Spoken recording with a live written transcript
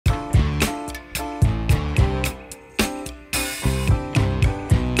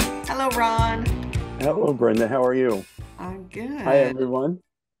Ron. Hello, Brenda. How are you? I'm Hi, good. everyone.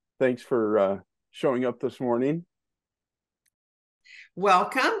 Thanks for showing up this morning.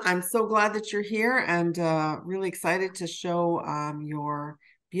 Welcome. I'm so glad that you're here and really excited to show your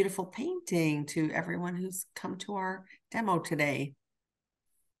beautiful painting to everyone who's come to our demo today.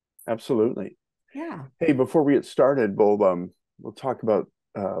 Absolutely. Yeah. Hey, before we get started, we'll talk about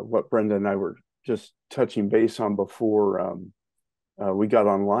what Brenda and I were just touching base on before we got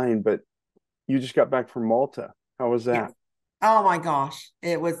online. But you just got back from Malta. How was Yes. that? Oh my gosh.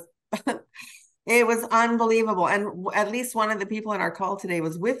 It was it was unbelievable. And at least one of the people in our call today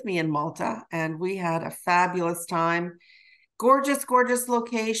was with me in Malta, and we had a fabulous time. Gorgeous, gorgeous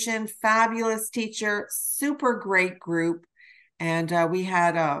location, fabulous teacher, super great group. And we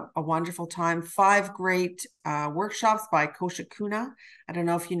had a wonderful time. Five great workshops by Kosha Kuna. I don't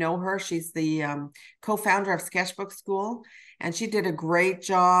know if you know her. She's the co-founder of Sketchbook School, and she did a great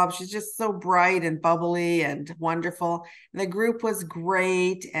job. She's just so bright and bubbly and wonderful. And the group was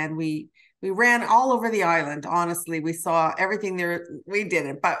great, and we ran all over the island. Honestly, we saw everything there. We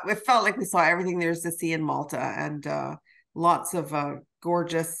didn't, but it felt like we saw everything there's to see in Malta, and lots of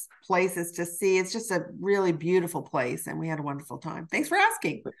gorgeous places to see. It's just a really beautiful place, and we had a wonderful time. Thanks for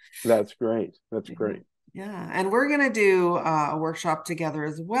asking. That's great. That's Yeah. great. Yeah, and we're going to do a workshop together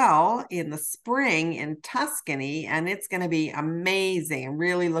as well in the spring in Tuscany, and it's going to be amazing. I'm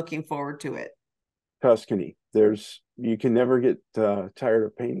really looking forward to it. Tuscany. You can never get tired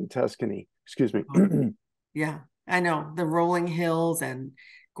of painting Tuscany. Excuse me. Yeah, I know the rolling hills and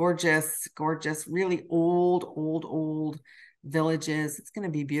gorgeous, gorgeous, really old, old, old villages. It's going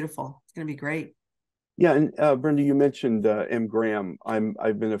to be beautiful. It's going to be great. Yeah, and Brenda, you mentioned M. Graham.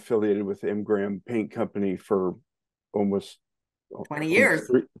 I've been affiliated with M. Graham Paint Company for almost 20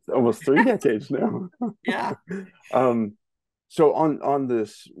 years. almost 3 decades now. Yeah. um, so on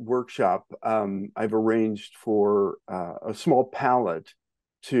this workshop, I've arranged for a small palette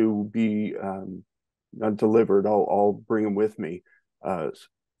to be not delivered. I'll bring them with me.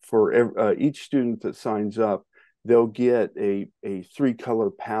 For each student that signs up, they'll get a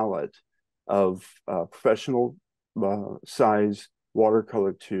three-color palette of professional size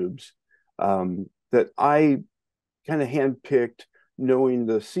watercolor tubes that I kind of handpicked, knowing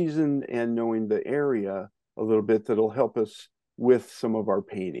the season and knowing the area a little bit, that'll help us with some of our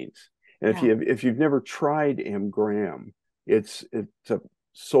paintings. And Yeah. if you've never tried M. Graham, it's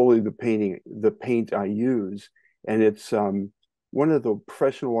solely the paint I use, and it's one of the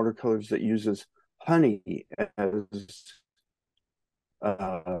professional watercolors that uses honey as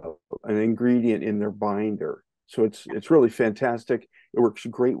uh, an ingredient in their binder. So it's really fantastic. It works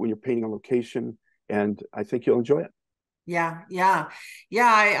great when you're painting on location, and I think you'll enjoy it. Yeah, yeah,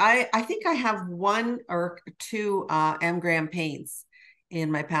 yeah. I think I have one or two M. Graham paints in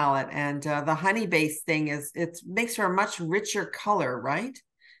my palette, and the honey based thing is it makes for a much richer color, right?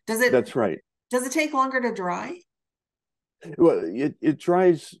 Does it That's right. does it take longer to dry? Well, it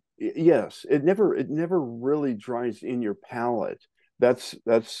dries. Yes, it never really dries in your palette. That's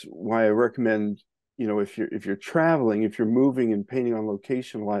why I recommend, if you're traveling, if you're moving and painting on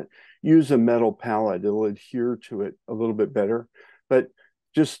location a lot, use a metal palette. It'll adhere to it a little bit better. But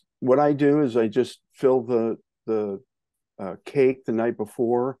just what I do is I just fill the cake the night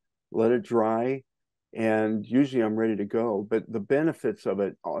before, let it dry, and usually I'm ready to go. But the benefits of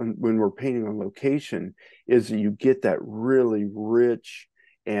it when we're painting on location is that you get that really rich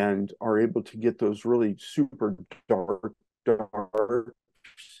and are able to get those really super dark Yeah,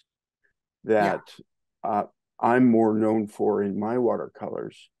 that uh, I'm more known for in my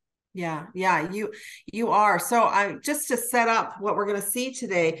watercolors. yeah, yeah. You are. So I just to set up what we're going to see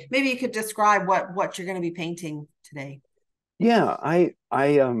today. Maybe you could describe what you're going to be painting today. Yeah, I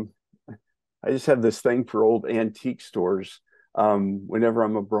just have this thing for old antique stores. Whenever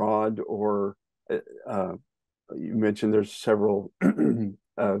I'm abroad, or uh, uh, you mentioned there's several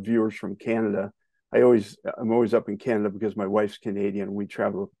viewers from Canada. I'm always up in Canada because my wife's Canadian. We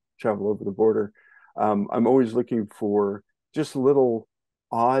travel over the border. I'm always looking for just little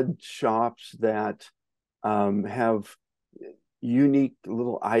odd shops that have unique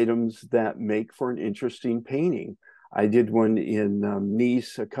little items that make for an interesting painting. I did one in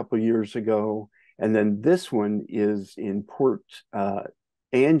Nice a couple years ago, and then this one is in Port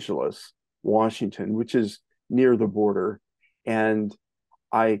Angeles, Washington, which is near the border. And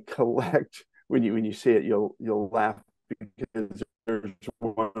I collect when you see it, you'll laugh because there's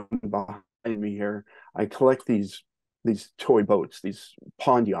one behind me here. I collect these toy boats, these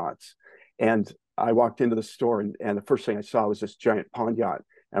pond yachts, and I walked into the store, and the first thing I saw was this giant pond yacht,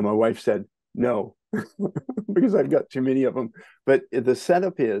 and my wife said no because I've got too many of them. But the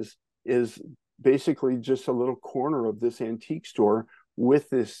setup is is basically just a little corner of this antique store with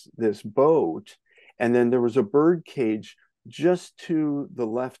this boat. And then there was a bird cage just to the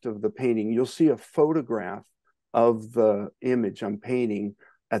left of the painting. You'll see a photograph of the image I'm painting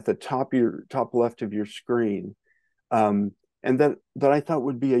at the top left of your screen. And that I thought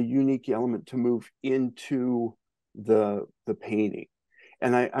would be a unique element to move into the painting.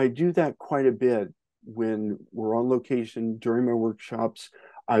 And I do that quite a bit when we're on location during my workshops.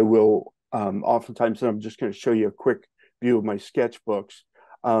 I will oftentimes, and I'm just going to show you a quick view of my sketchbooks.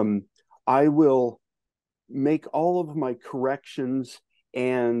 I will make all of my corrections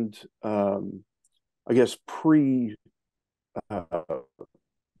and I guess pre uh,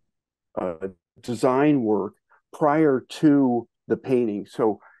 design work prior to the painting.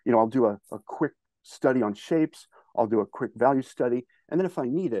 So, I'll do a quick study on shapes, I'll do a quick value study, and then if I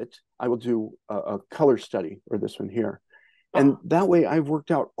need it, I will do a color study, or this one here. And that way I've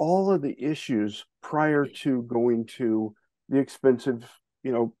worked out all of the issues prior to going to the expensive,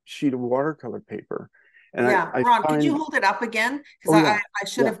 sheet of watercolor paper. And Yeah, I Ron, could you find, hold it up again? Because oh yeah, I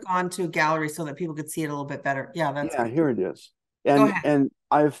should yeah, have gone to a gallery so that people could see it a little bit better. Yeah, that's yeah, good. here it is. Go And ahead.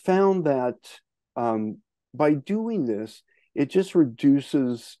 I've found that um, by doing this, it just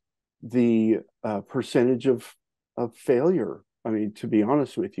reduces the percentage of failure. I mean, to be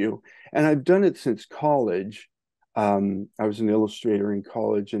honest with you, and I've done it since college. I was an illustrator in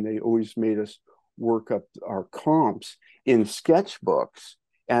college, and they always made us work up our comps in sketchbooks.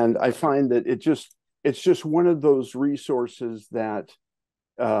 And I find that it's just one of those resources that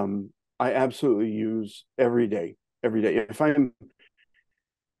I absolutely use every day. Every day, if I'm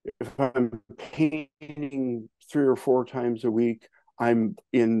painting 3 or 4 times a week, I'm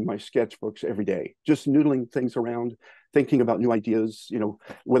in my sketchbooks every day, just noodling things around, thinking about new ideas.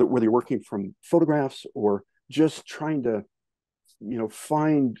 Whether you're working from photographs or just trying to,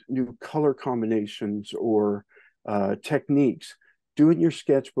 find new color combinations or techniques. Do it in your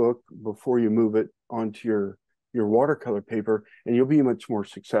sketchbook before you move it onto your watercolor paper, and you'll be much more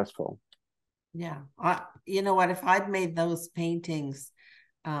successful. Yeah. You know what? If I'd made those paintings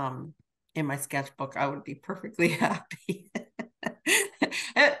um, in my sketchbook, I would be perfectly happy.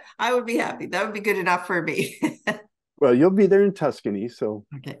 I would be happy. That would be good enough for me. Well, you'll be there in Tuscany, so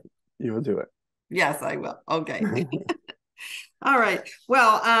Okay. you'll do it. Yes, I will. Okay. All right.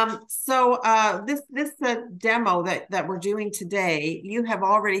 Well, so this demo that we're doing today, you have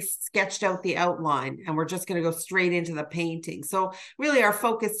already sketched out the outline, and we're just going to go straight into the painting. So really, our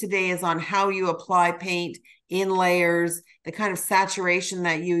focus today is on how you apply paint in layers, the kind of saturation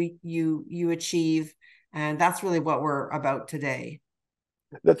that you achieve, and that's really what we're about today.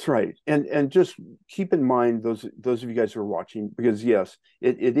 That's right. And just keep in mind those of you guys who are watching, because yes,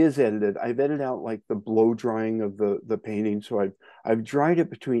 it is edited. I've edited out like the blow drying of the painting. So I've dried it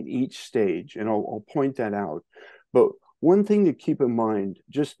between each stage, and I'll point that out. But one thing to keep in mind,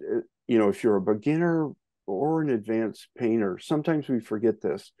 just if you're a beginner or an advanced painter, sometimes we forget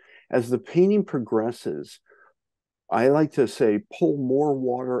this. As the painting progresses, I like to say pull more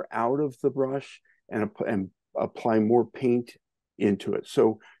water out of the brush and apply more paint into it.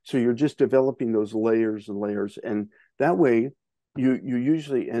 So you're just developing those layers and layers, and that way you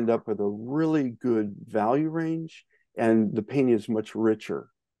usually end up with a really good value range, and the painting is much richer.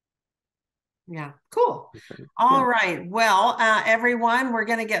 Yeah, cool. Okay. All Yeah. right. Well, everyone, we're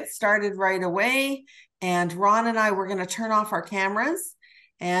going to get started right away. And Ron and I, we're going to turn off our cameras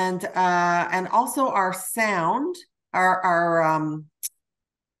and also our sound, our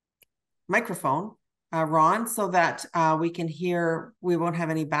microphone, Ron, so that we can hear, we won't have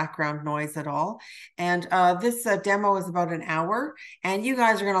any background noise at all. And this demo is about an hour, and you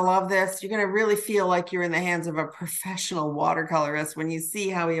guys are going to love this. You're going to really feel like you're in the hands of a professional watercolorist when you see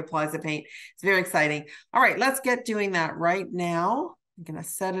how he applies the paint. It's very exciting. All right, let's get doing that right now. I'm going to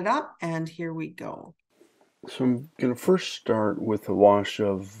set it up, and here we go. So I'm going to first start with a wash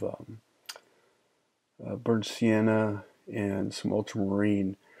of burnt sienna and some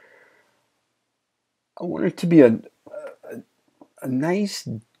ultramarine. I want it to be a nice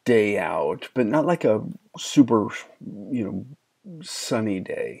day out, but not like a super, sunny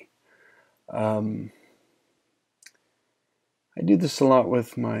day. I do this a lot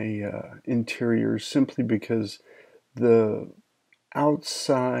with my interiors simply because the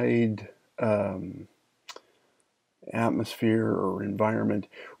outside atmosphere or environment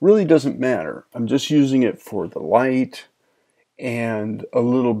really doesn't matter. I'm just using it for the light and a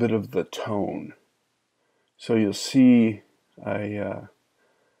little bit of the tone. So you'll see I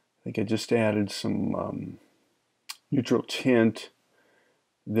think I just added some neutral tint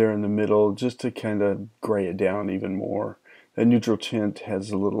there in the middle just to kind of gray it down even more. a neutral tint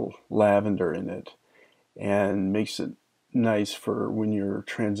has a little lavender in it and makes it nice for when you're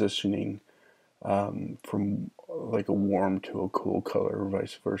transitioning from like a warm to a cool color or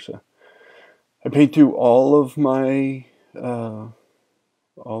vice versa. I paint through uh, all of my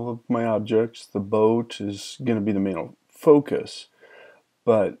objects. The boat is going to be the main focus,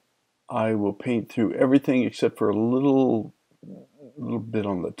 but I will paint through everything except for a little bit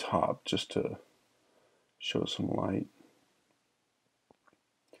on the top just to show some light.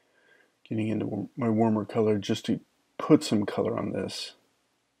 Getting into my warmer color just to put some color on this.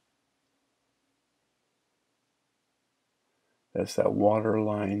 That's that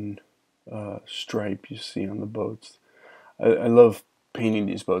waterline stripe you see on the boats. I love painting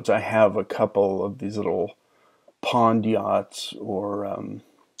these boats. I have a couple of these little pond yachts or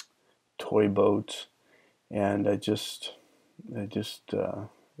toy boats, and I just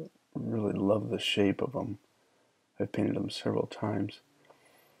really love the shape of them. I've painted them several times.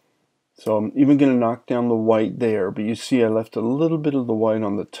 So I'm even going to knock down the white there, but you see I left a little bit of the white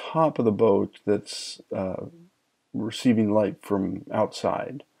on the top of the boat that's receiving light from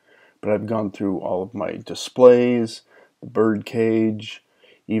outside. But I've gone through all of my displays, the birdcage,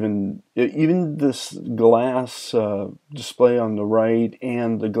 even this glass display on the right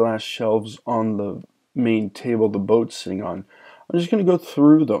and the glass shelves on the main table the boat's sitting on. I'm just going to go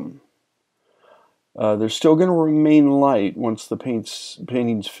through them. They're still going to remain light once the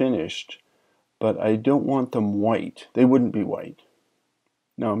painting's finished, but I don't want them white. They wouldn't be white.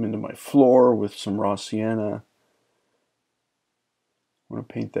 Now I'm into my floor with some raw sienna. I want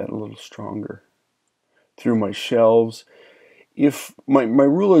to paint that a little stronger. Through my shelves. If my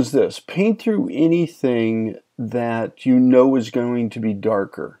rule is this, paint through anything that you know is going to be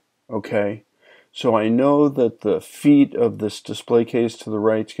darker, okay? So I know that the feet of this display case to the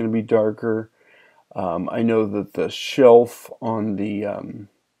right is going to be darker. I know that the shelf on the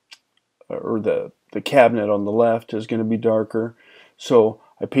or the cabinet on the left is going to be darker. So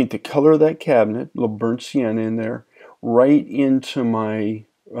I paint the color of that cabinet, a little burnt sienna in there, right into my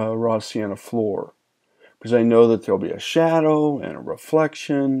raw sienna floor, because I know that there'll be a shadow and a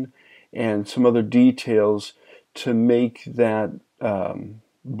reflection and some other details to make that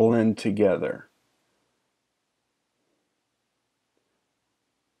blend together.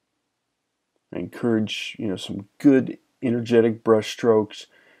 I encourage, some good energetic brush strokes.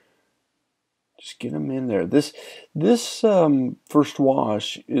 Just get them in there. This first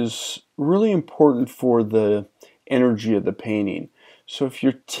wash is really important for the energy of the painting. So if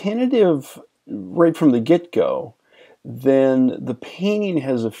you're tentative right from the get-go, then the painting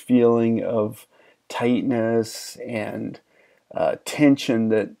has a feeling of tightness and tension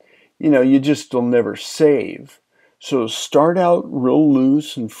that you just will never save. So start out real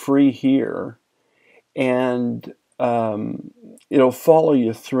loose and free here, and it'll follow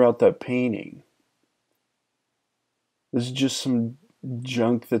you throughout that painting. This is just some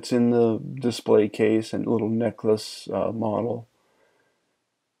junk that's in the display case and little necklace model.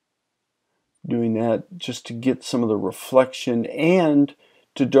 Doing that just to get some of the reflection and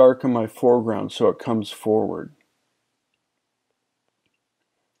to darken my foreground so it comes forward.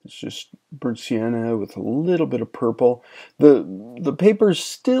 It's just burnt sienna with a little bit of purple. The paper's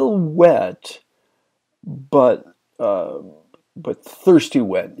still wet, but thirsty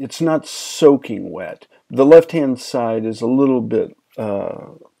wet. It's not soaking wet. The left-hand side is a little bit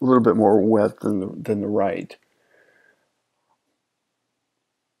more wet than the right.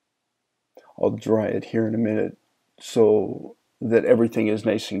 I'll dry it here in a minute so that everything is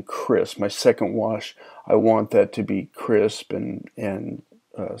nice and crisp. My second wash, I want that to be crisp and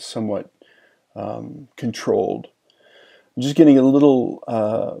somewhat controlled. I'm just getting a little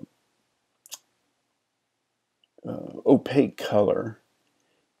opaque color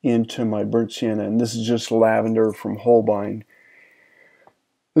into my burnt sienna, and this is just lavender from Holbein.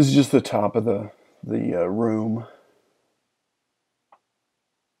 This is just the top of the room.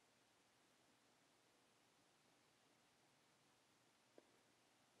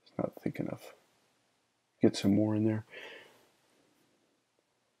 It's not thick enough. Get some more in there.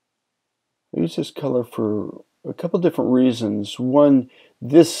 I use this color for a couple different reasons. One,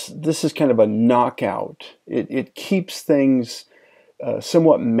 this is kind of a knockout. It keeps things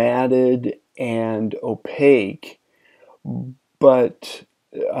somewhat matted and opaque, but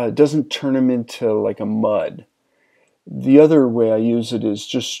doesn't turn them into like a mud. The other way I use it is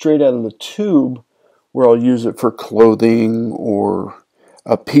just straight out of the tube, where I'll use it for clothing or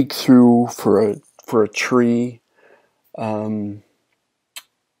a peek through for a tree.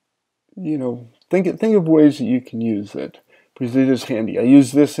 Think of ways that you can use it, because it is handy. I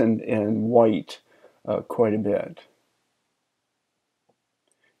use this in white quite a bit.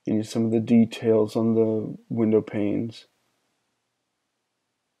 Getting some of the details on the window panes.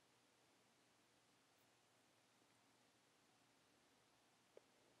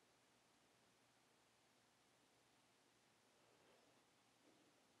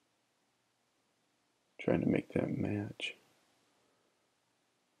 Trying to make that match.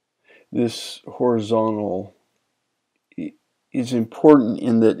 This horizontal is important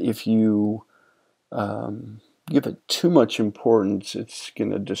in that if you give it too much importance, it's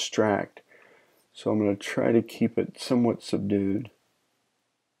going to distract. So I'm going to try to keep it somewhat subdued.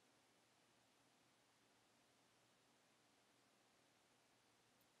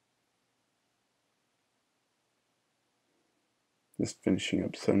 Just finishing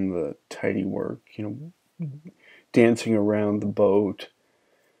up some of the tidy work, dancing around the boat,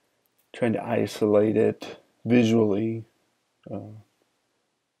 trying to isolate it visually.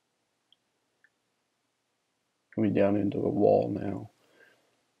 Coming down into the wall now.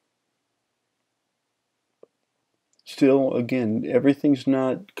 Still, again, everything's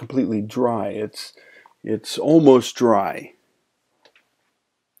not completely dry. It's almost dry.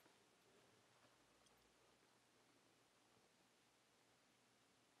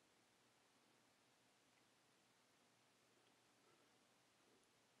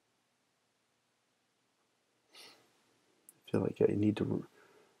 I feel like I need to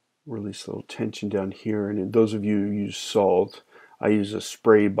release a little tension down here. And those of you who use salt, I use a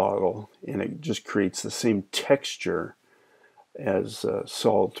spray bottle, and it just creates the same texture as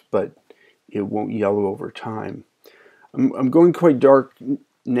salt, but it won't yellow over time. I'm going quite dark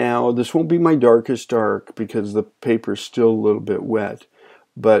now. This won't be my darkest dark because the paper is still a little bit wet,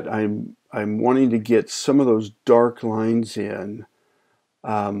 but I'm wanting to get some of those dark lines in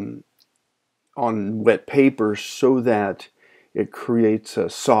on wet paper so that it creates a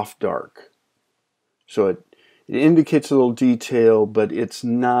soft dark. So it indicates a little detail, but it's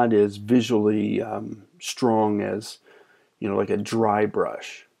not as visually strong as, like a dry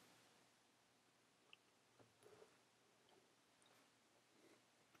brush.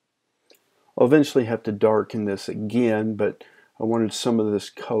 I'll eventually have to darken this again, but I wanted some of this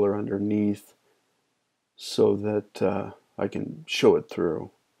color underneath so that I can show it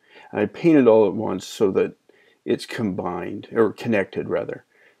through. And I paint it all at once so that it's combined, or connected rather.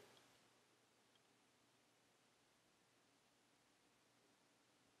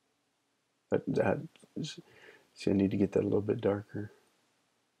 See, I need to get that a little bit darker.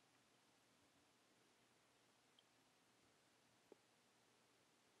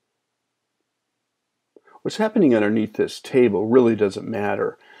 What's happening underneath this table really doesn't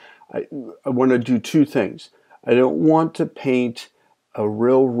matter. I want to do two things. I don't want to paint a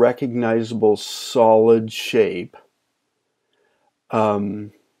real recognizable solid shape.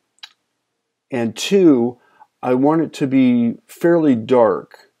 And two, I want it to be fairly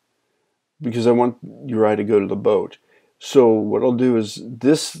dark because I want your eye to go to the boat. So what I'll do is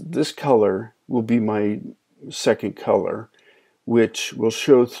this color will be my second color, which will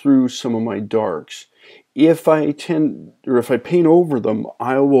show through some of my darks. If I paint over them,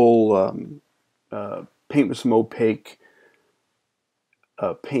 I will paint with some opaque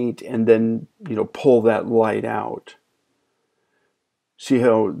paint and then pull that light out. See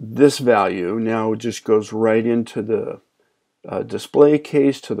how this value now just goes right into the display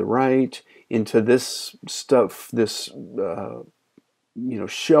case to the right, into this stuff, this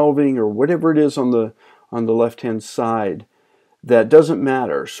shelving or whatever it is on the left hand side. That doesn't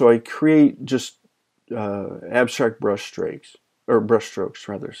matter. So I create just abstract brush strokes, or brush strokes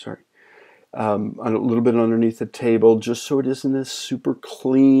rather, sorry. A little bit underneath the table, just so it isn't this super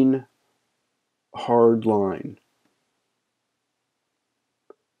clean, hard line.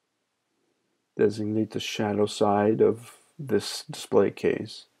 Designate the shadow side of this display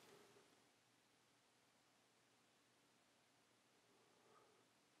case.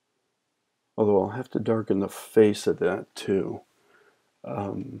 Although I'll have to darken the face of that too,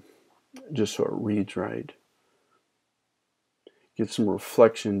 just so it reads right. Get some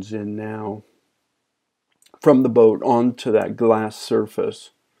reflections in now from the boat onto that glass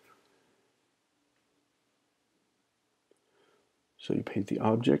surface. So you paint the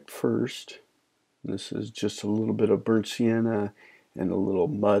object first. This is just a little bit of burnt sienna and a little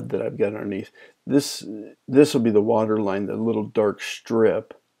mud that I've got underneath. This will be the water line, the little dark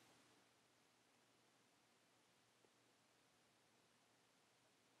strip.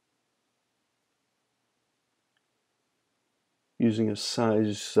 Using a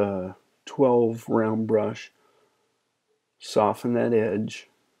size 12 round brush, soften that edge.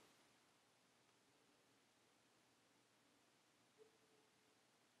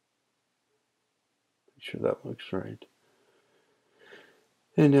 Make sure that looks right.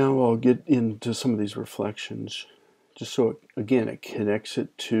 And now I'll get into some of these reflections, just so, again, it connects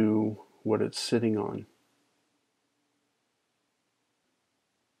it to what it's sitting on.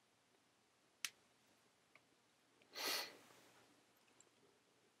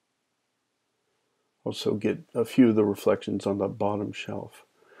 Also get a few of the reflections on the bottom shelf.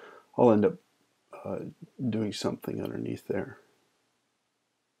 I'll end up doing something underneath there.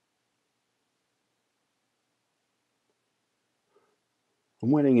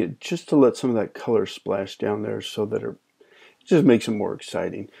 I'm wetting it just to let some of that color splash down there so that it just makes it more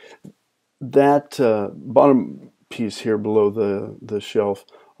exciting. That bottom piece here below the shelf,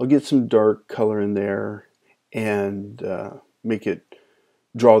 I'll get some dark color in there and make it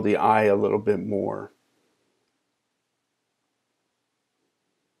draw the eye a little bit more.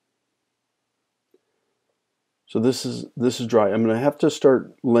 So this is dry. I'm going to have to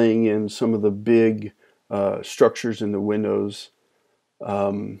start laying in some of the big structures in the windows.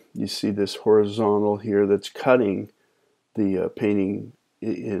 You see this horizontal here that's cutting the painting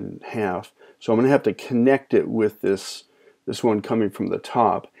in half. So I'm going to have to connect it with this one coming from the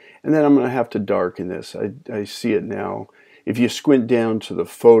top. And then I'm going to have to darken this. I see it now. If you squint down to the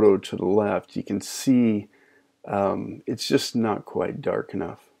photo to the left, you can see it's just not quite dark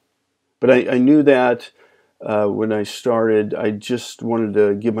enough. But I knew that when I started. I just wanted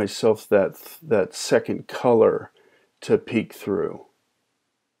to give myself that second color to peek through.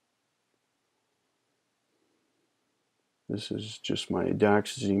 This is just my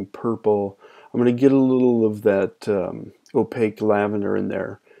dioxazine purple. I'm going to get a little of that opaque lavender in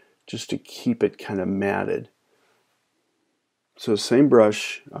there just to keep it kind of matted. So same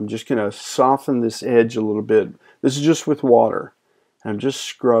brush, I'm just going to soften this edge a little bit. This is just with water. I'm just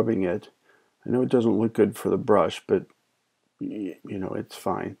scrubbing it. I know it doesn't look good for the brush, but you know, it's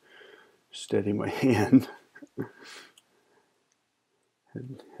fine. Steady my hand.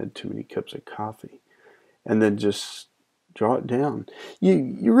 Had too many cups of coffee. And then just draw it down.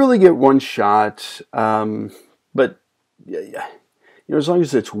 You really get one shot, but you know, as long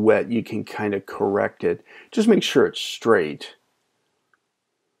as it's wet, you can kind of correct it. Just make sure it's straight.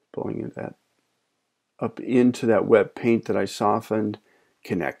 Pulling that up into that wet paint that I softened.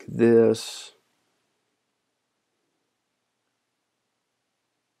 Connect this.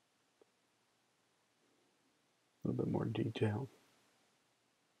 A little bit more detail.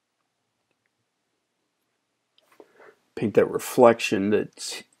 Paint that reflection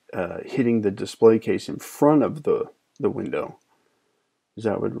that's hitting the display case in front of the window. As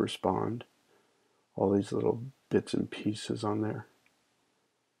that would respond. All these little bits and pieces on there.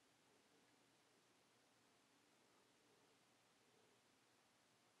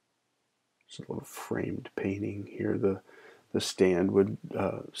 It's a little framed painting here. The stand would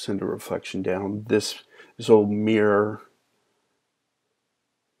send a reflection down. This old mirror.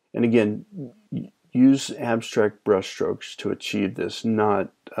 And again, use abstract brushstrokes to achieve this.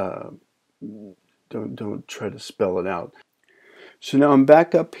 Not don't try to spell it out. So now I'm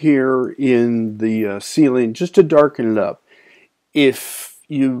back up here in the ceiling just to darken it up. If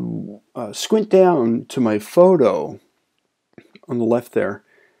you squint down to my photo on the left there,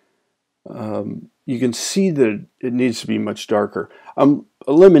 you can see that it needs to be much darker. I'm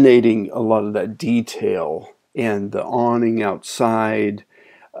eliminating a lot of that detail and the awning outside.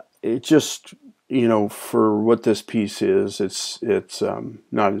 It just, you know, for what this piece is, it's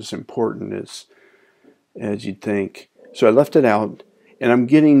not as important as you'd think. So I left it out, and I'm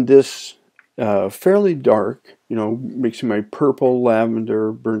getting this fairly dark, you know, mixing my purple,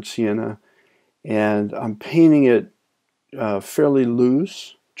 lavender, burnt sienna, and I'm painting it fairly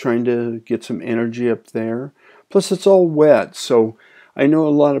loose, trying to get some energy up there. Plus it's all wet, so I know a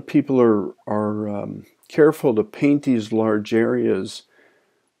lot of people are careful to paint these large areas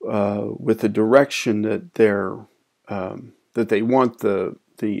with the direction that that they want the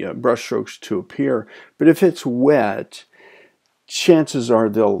brush strokes to appear. But if it's wet, chances are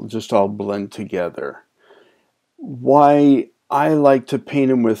they'll just all blend together. Why I like to paint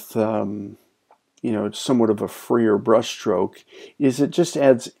them with you know, somewhat of a freer brushstroke is it just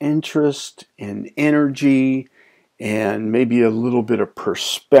adds interest and energy and maybe a little bit of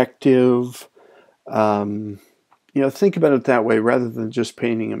perspective. You know, think about it that way rather than just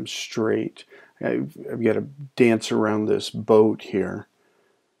painting them straight. I've got to dance around this boat here.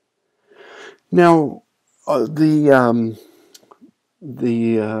 Now, the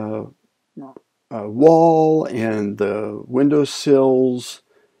wall and the windowsills,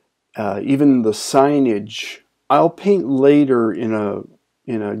 even the signage, I'll paint later in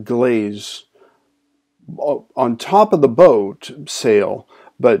a glaze on top of the boat sail,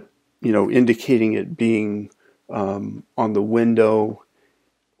 but you know, indicating it being on the window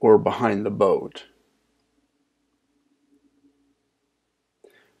or behind the boat.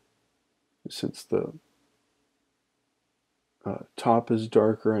 Since the top is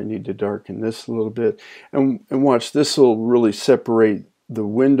darker, I need to darken this a little bit. And watch, this will really separate the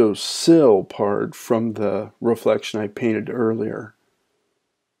window sill part from the reflection I painted earlier.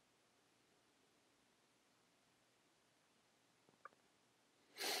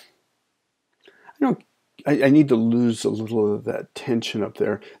 I need to lose a little of that tension up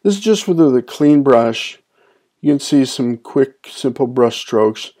there. This is just with the clean brush. You can see some quick, simple brush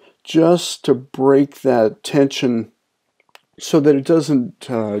strokes just to break that tension so that it doesn't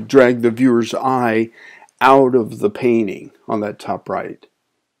drag the viewer's eye out of the painting on that top right.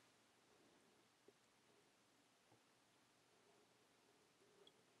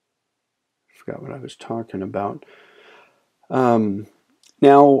 Forgot what I was talking about.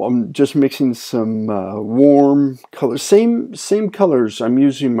 Now I'm just mixing some warm colors, same colors. I'm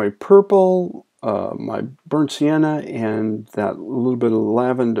using my purple, my burnt sienna, and that little bit of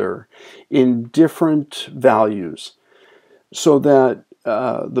lavender in different values, so that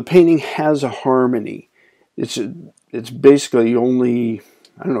the painting has a harmony. It's basically only,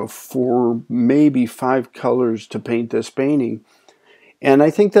 I don't know, 4, maybe 5 colors to paint this painting, and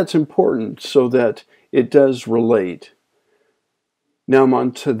I think that's important so that it does relate. Now I'm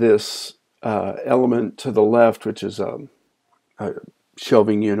on to this element to the left, which is a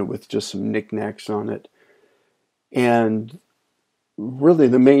shelving unit with just some knickknacks on it. And really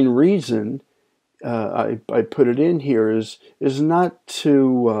the main reason I put it in here is not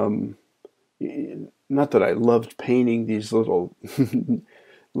to, not that I loved painting these little,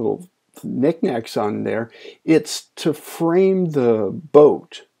 little knickknacks on there. It's to frame the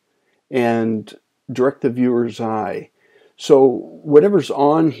boat and direct the viewer's eye. So whatever's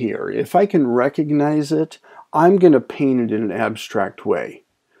on here, if I can recognize it, I'm going to paint it in an abstract way.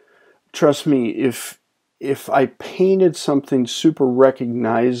 Trust me, if I painted something super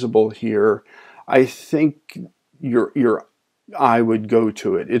recognizable here, I think your eye would go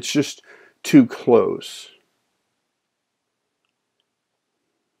to it. It's just too close.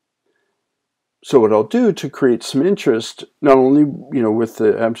 So what I'll do to create some interest, not only with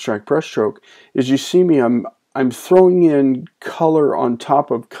the abstract brushstroke, is you see me, I'm throwing in color on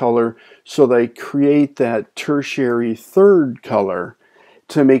top of color so that I create that tertiary third color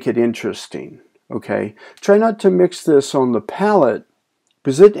to make it interesting. Okay, try not to mix this on the palette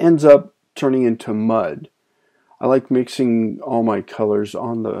because it ends up turning into mud. I like mixing all my colors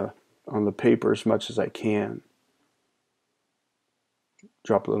on the paper as much as I can.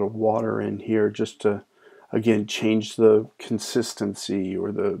 Drop a little water in here just to, again, change the consistency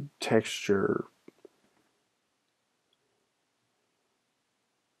or the texture.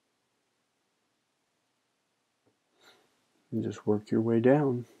 And just work your way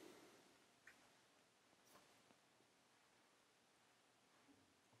down.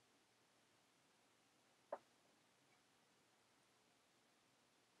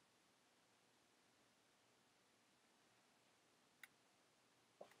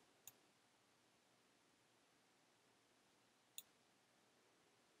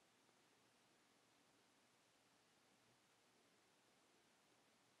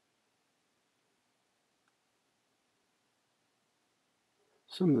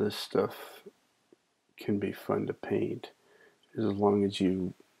 Some of this stuff can be fun to paint as long as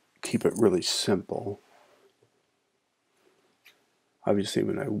you keep it really simple. Obviously,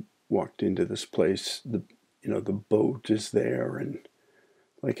 when I walked into this place, the boat is there, and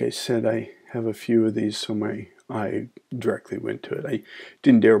like I said, I have a few of these, so my eye directly went to it. I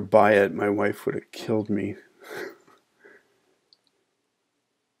didn't dare buy it. My wife would have killed me.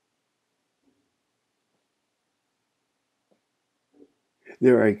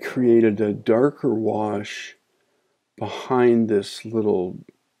 There, I created a darker wash behind this little,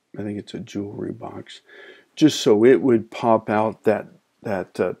 I think it's a jewelry box, just so it would pop out that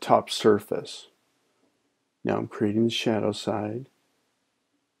top surface. Now I'm creating the shadow side.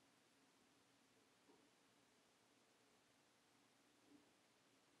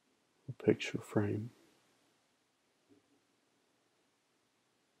 Picture frame.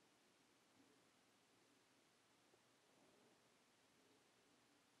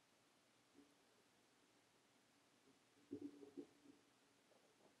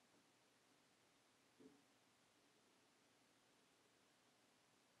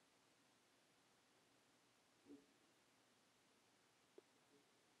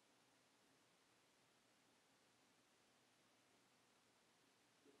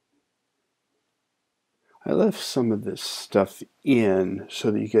 I left some of this stuff in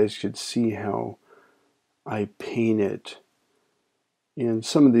so that you guys could see how I paint it In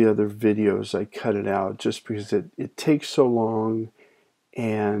some of the other videos, I cut it out just because it takes so long,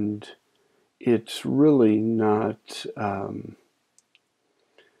 and it's really not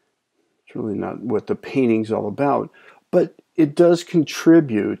what the painting's all about. But it does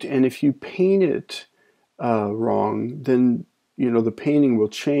contribute, and if you paint it wrong, then the painting will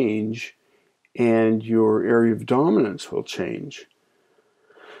change, and your area of dominance will change.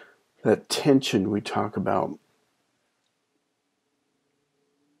 That tension we talk about.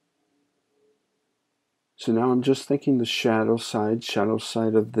 So now I'm just thinking the shadow side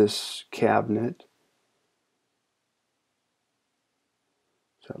of this cabinet.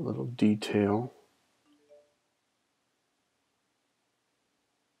 That little detail.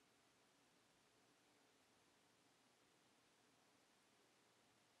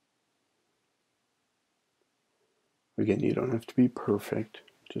 Again, you don't have to be perfect.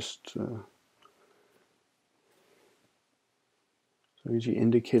 Just so as you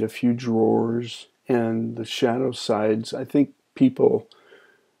indicate a few drawers and the shadow sides, I think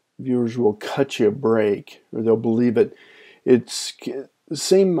viewers will cut you a break, or they'll believe it. It's the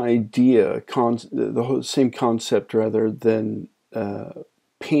same idea, the same concept rather than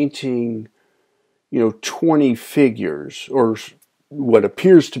painting, 20 figures, or what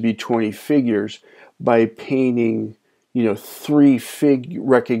appears to be 20 figures, by painting, 3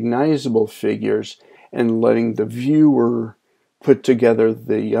 recognizable figures and letting the viewer put together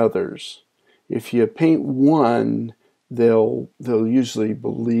the others. If you paint one, they'll usually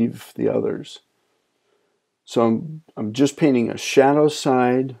believe the others. So I'm just painting a shadow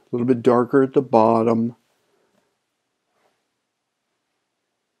side, a little bit darker at the bottom.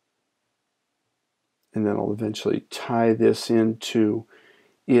 And then I'll eventually tie this into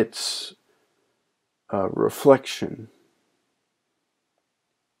its reflection.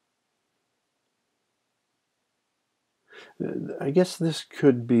 I guess this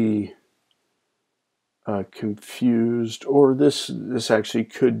could be confused, or this actually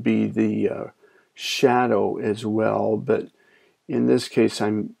could be the shadow as well, but in this case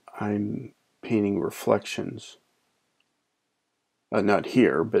I'm painting reflections. Not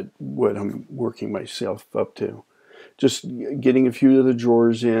here, but what I'm working myself up to. Just getting a few of the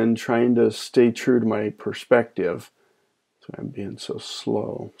drawers in, trying to stay true to my perspective. So I'm being so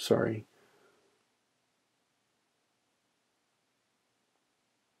slow, sorry.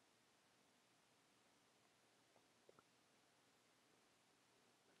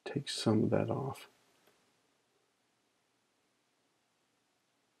 Take some of that off.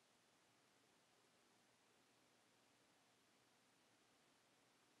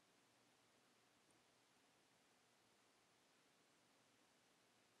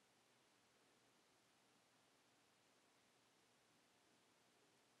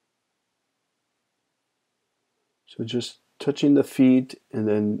 So just touching the feet, and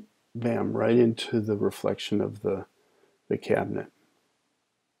then bam, right into the reflection of the cabinet.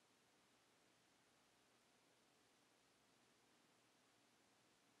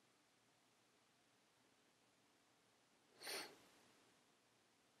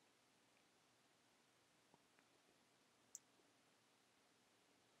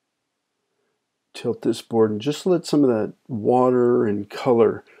 Tilt this board and just let some of that water and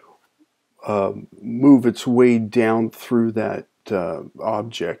color move its way down through that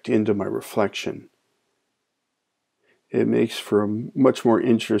object into my reflection. It makes for a much more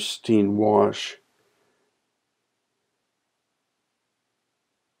interesting wash.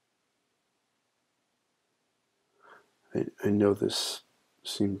 I know this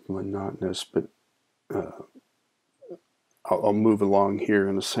seems monotonous, but I'll move along here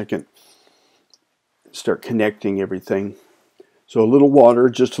in a second. Start connecting everything. So a little water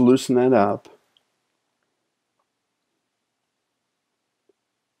just to loosen that up.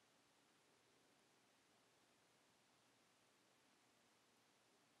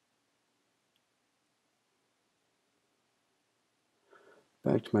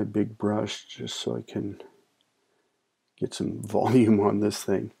 Back to my big brush just so I can get some volume on this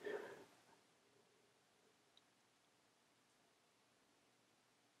thing.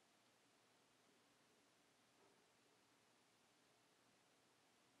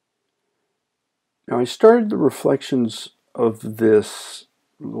 Now I started the reflections of this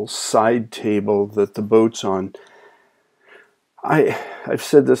little side table that the boat's on. I've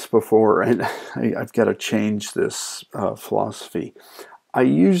said this before, and I've got to change this philosophy. I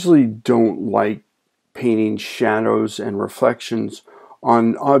usually don't like painting shadows and reflections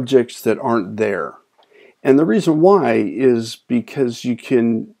on objects that aren't there. And the reason why is because you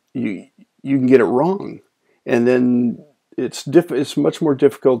can get it wrong, and then it's much more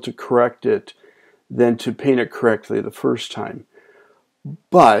difficult to correct it than to paint it correctly the first time.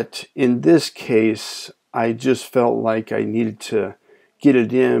 But in this case, I just felt like I needed to get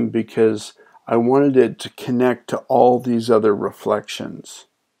it in because I wanted it to connect to all these other reflections,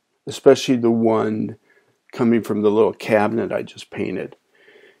 especially the one coming from the little cabinet I just painted.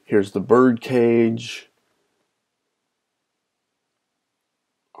 Here's the birdcage.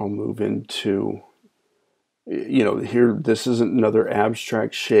 I'll move into, here, this isn't another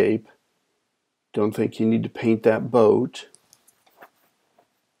abstract shape. Don't think you need to paint that boat.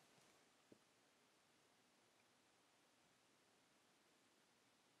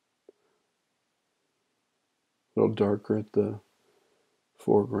 A little darker at the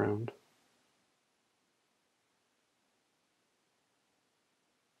foreground.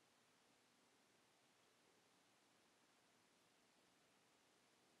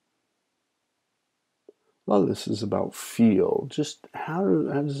 A lot of this is about feel. Just how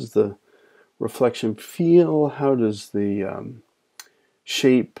does the reflection feel? How does the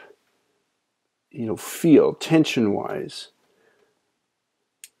shape, feel tension-wise?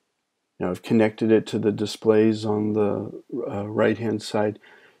 Now I've connected it to the displays on the right-hand side.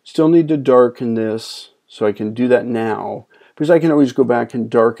 Still need to darken this, so I can do that now, because I can always go back and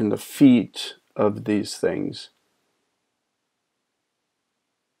darken the feet of these things.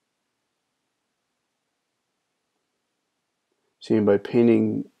 See, by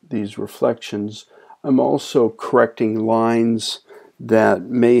painting these reflections, I'm also correcting lines that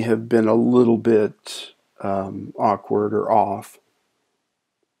may have been a little bit awkward or off.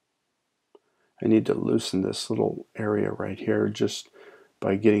 I need to loosen this little area right here just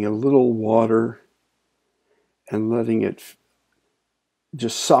by getting a little water and letting it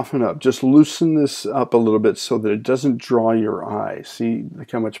just soften up. Just loosen this up a little bit so that it doesn't draw your eye. See,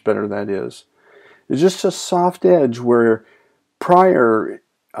 look how much better that is. It's just a soft edge where prior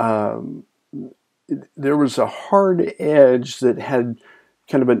there was a hard edge that had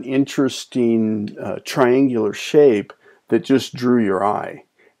kind of an interesting triangular shape that just drew your eye.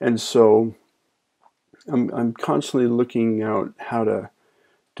 And so I'm constantly looking out how to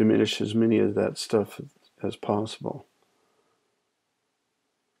diminish as many of that stuff as possible.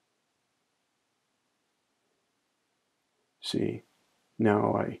 See,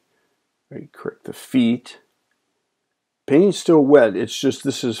 now I correct the feet. Painting's still wet, it's just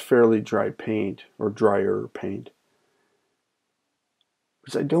this is fairly dry paint, or drier paint.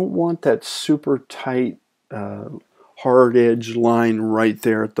 Because I don't want that super tight hard edge line right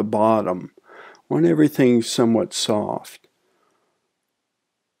there at the bottom. I want everything somewhat soft.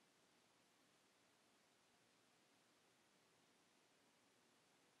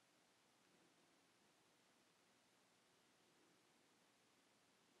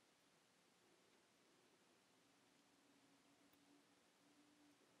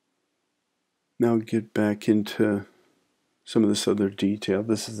 Now get back into some of this other detail.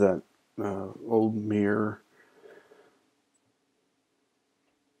 This is that old mirror.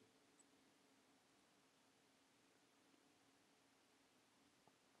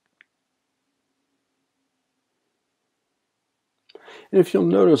 And if you'll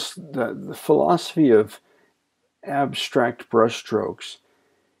notice that the philosophy of abstract brushstrokes,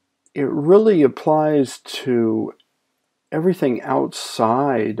 it really applies to everything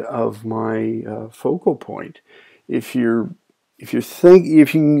outside of my focal point. If you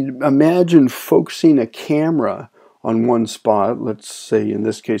imagine focusing a camera on one spot, let's say in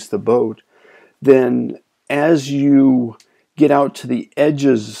this case the boat, then as you get out to the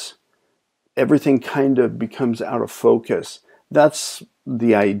edges, everything kind of becomes out of focus. That's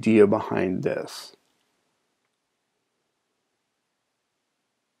the idea behind this.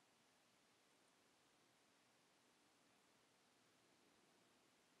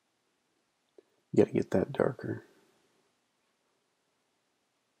 You got to get that darker.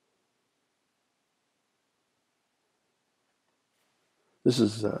 This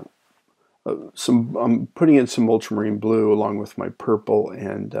is I'm putting in some ultramarine blue along with my purple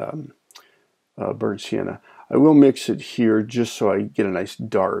and burnt sienna. I will mix it here just so I get a nice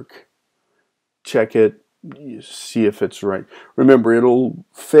dark. Check it, see if it's right. Remember, it'll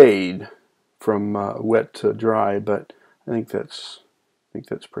fade from wet to dry, but I think that's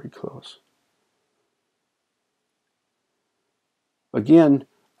pretty close. Again,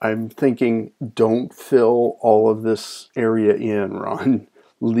 I'm thinking, don't fill all of this area in, Ron.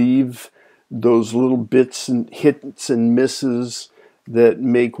 Leave those little bits and hits and misses that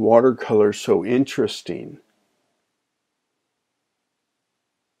make watercolor so interesting.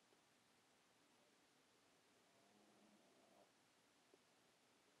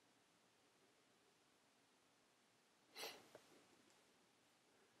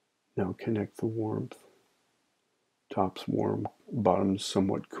 Now connect the warmth Top's warm, bottom's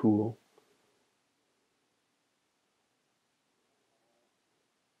somewhat cool.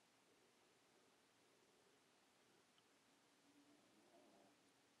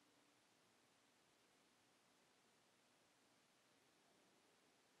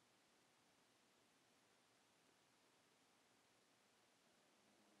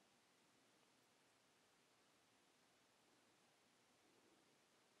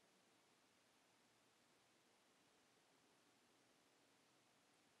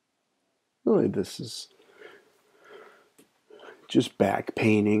 Really, this is just back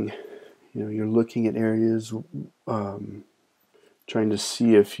painting. You're looking at areas, trying to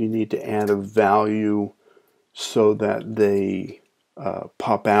see if you need to add a value so that they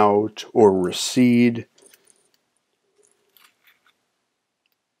pop out or recede.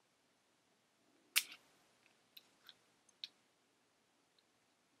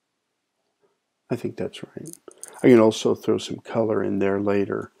 I think that's right. I can also throw some color in there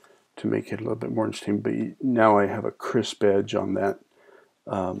later to make it a little bit more interesting, but now I have a crisp edge on that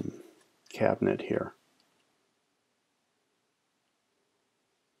cabinet here.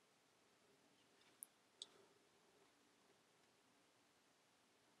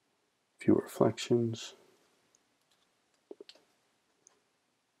 A few reflections.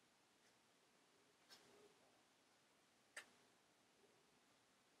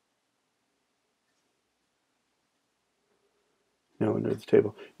 Now under the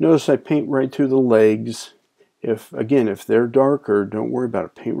table. Notice I paint right through the legs. If they're darker, don't worry about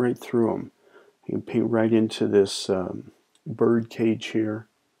it. Paint right through them. You can paint right into this bird cage here.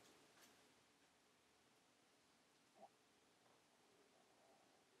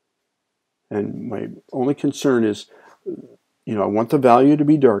 And my only concern is, I want the value to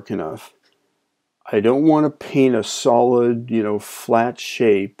be dark enough. I don't want to paint a solid, flat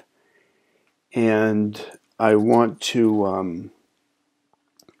shape. And I want to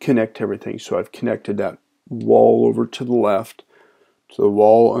connect everything. So I've connected that wall over to the left, to the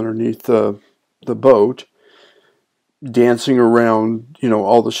wall underneath the boat, dancing around,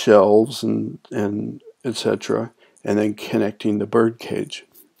 all the shelves and etc., and then connecting the bird cage.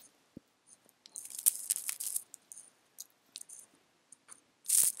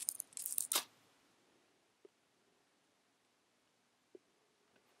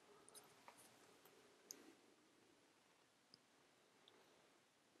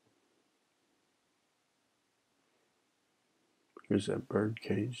 Here's that bird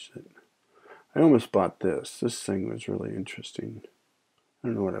cage. I almost bought this. This thing was really interesting. I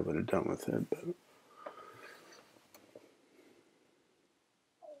don't know what I would have done with it, but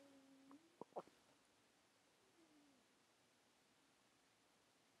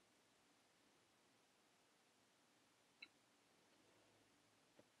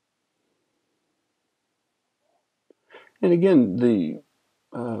and again, the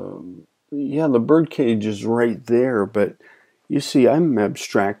bird cage is right there, but you see, I'm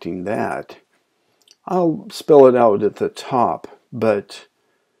abstracting that. I'll spell it out at the top, but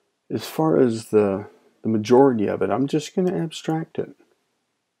as far as the majority of it, I'm just going to abstract it.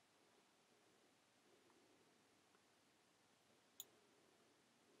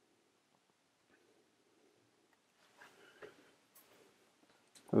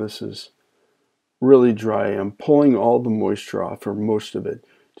 This is really dry. I'm pulling all the moisture off, or most of it,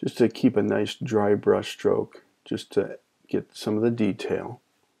 just to keep a nice dry brush stroke, just to get some of the detail.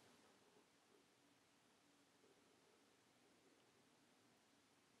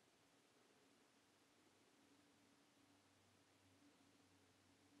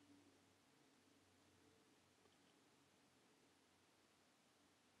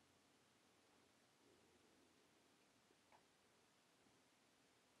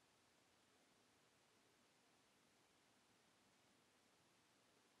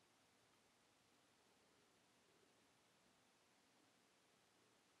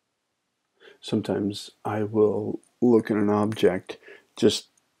 Sometimes I will look at an object just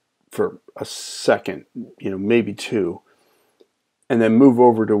for a second, maybe two, and then move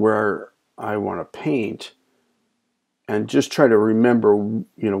over to where I want to paint and just try to remember,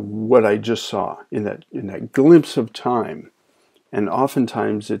 what I just saw in that glimpse of time. And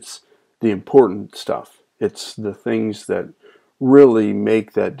oftentimes it's the important stuff. It's the things that really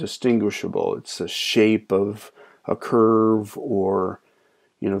make that distinguishable. It's the shape of a curve, or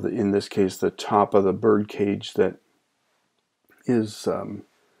in this case, the top of the bird cage that is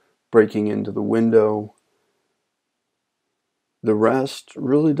breaking into the window. The rest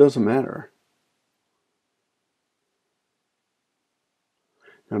really doesn't matter.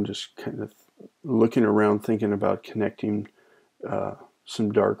 I'm just kind of looking around, thinking about connecting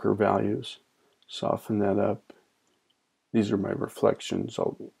some darker values. Soften that up. these are my reflections.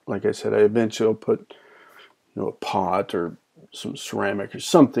 Like I said, I eventually will put, a pot or some ceramic or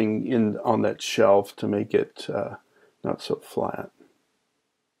something in on that shelf to make it not so flat.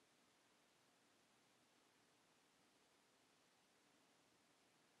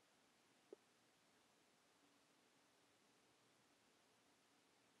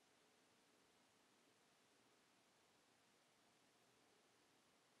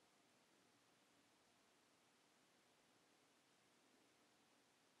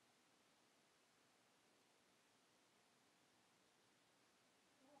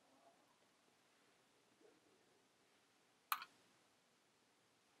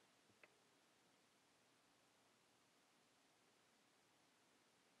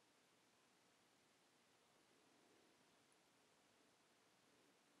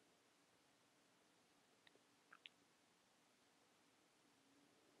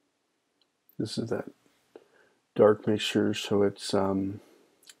 This is that dark mixture, so it's in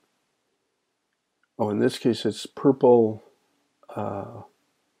this case it's purple, burnt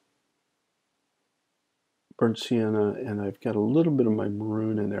sienna, and I've got a little bit of my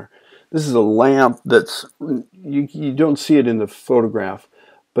maroon in there. This is a lamp that's, you don't see it in the photograph,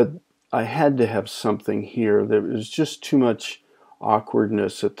 but I had to have something here. There was just too much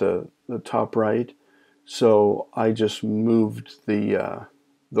awkwardness at the top right, so I just moved the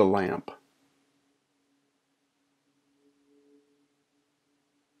lamp.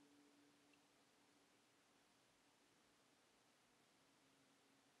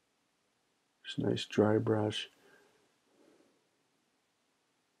 Just a nice dry brush.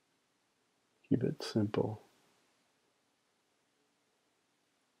 Keep it simple.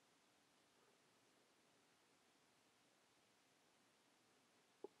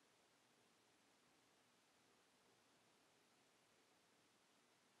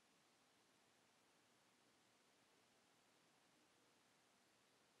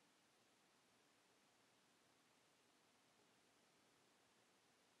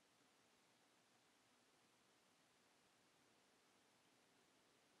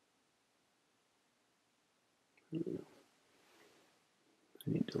 I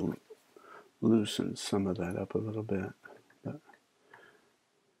need to loosen some of that up a little bit. But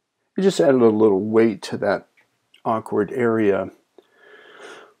it just added a little weight to that awkward area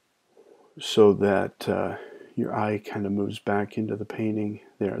so that your eye kind of moves back into the painting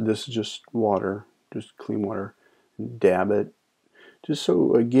there. This is just water, just clean water. Dab it, just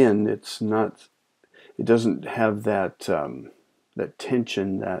so again it doesn't have that that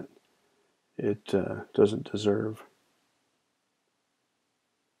tension that it doesn't deserve.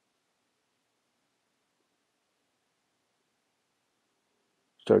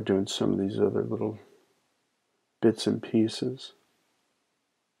 Start doing some of these other little bits and pieces.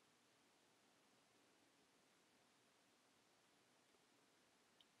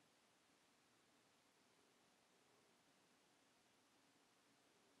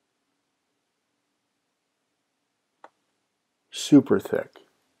 Super thick.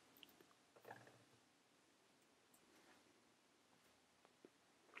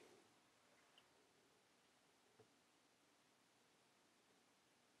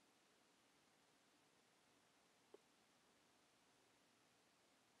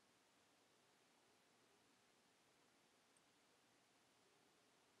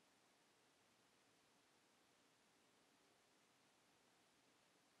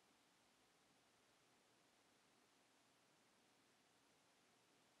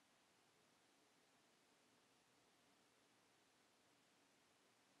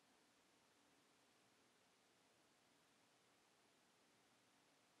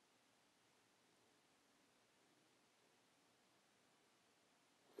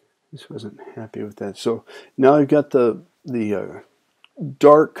 Just wasn't happy with that. So now I've got the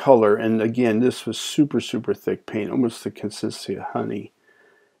dark color, and again, this was super thick paint, almost the consistency of honey.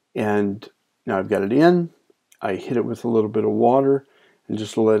 And now I've got it in. I hit it with a little bit of water and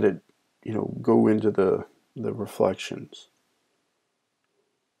just let it, go into the reflections.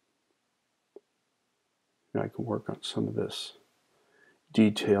 Now I can work on some of this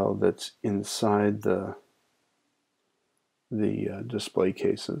detail that's inside the display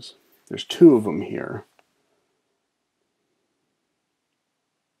cases. There's two of them here.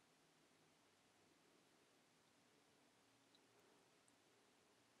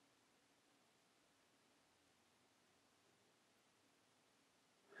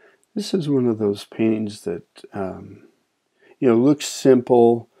 This is one of those paintings that looks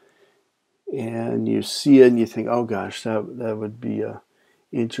simple, and you see it and you think, oh gosh, that would be a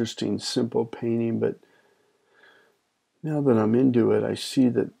interesting simple painting, but Now that I'm into it, I see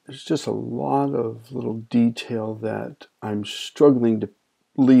that there's just a lot of little detail that I'm struggling to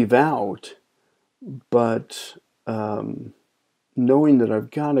leave out, but knowing that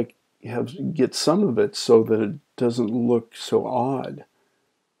I've got to get some of it so that it doesn't look so odd.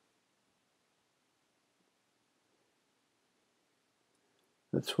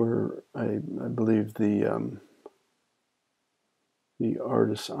 That's where I believe the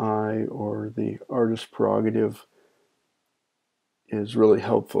artist's eye or the artist's prerogative is really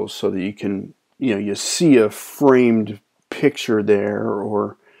helpful, so that you can, you see a framed picture there,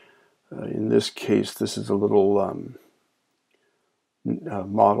 or in this case, this is a little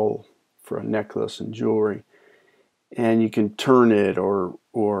model for a necklace and jewelry, and you can turn it or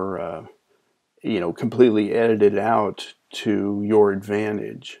completely edit it out to your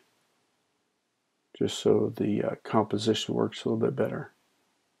advantage, just so the composition works a little bit better.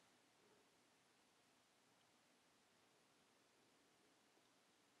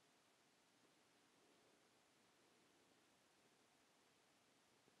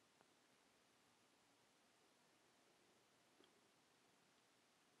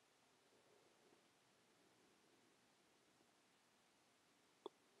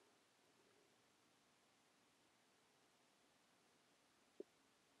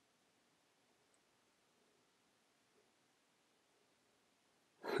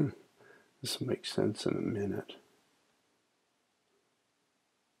 This will make sense in a minute.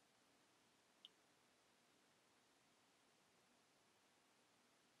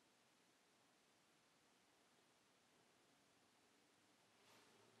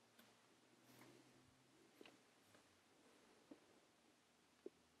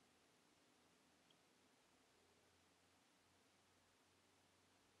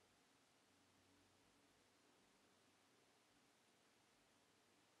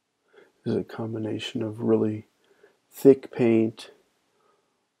 This is a combination of really thick paint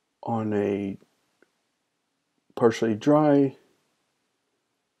on a partially dry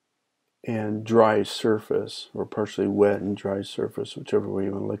and dry surface, or partially wet and dry surface, whichever way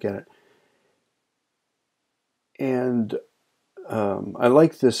you want to look at it. And I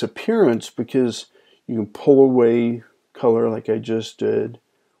like this appearance because you can pull away color like I just did,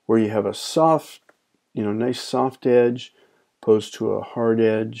 where you have a soft, nice soft edge opposed to a hard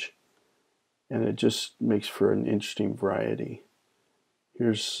edge, and it just makes for an interesting variety.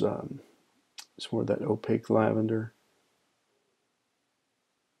 Here's some more of that opaque lavender.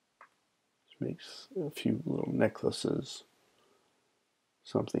 Just makes a few little necklaces,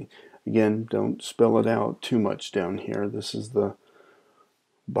 something. Again, don't spell it out too much down here. This is the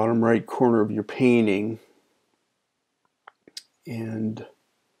bottom right corner of your painting. And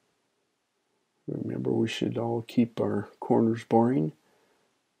remember, we should all keep our corners boring.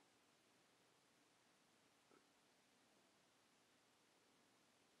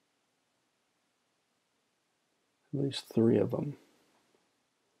 At least 3 of them.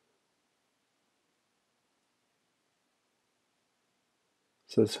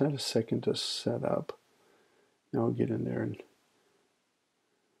 So it's had a second to set up. Now I'll get in there and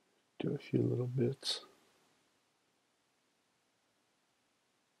do a few little bits.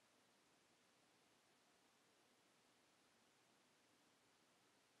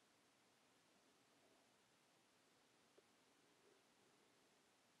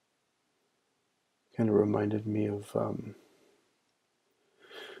 Kind of reminded me of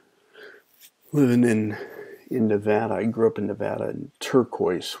living in Nevada. I grew up in Nevada, and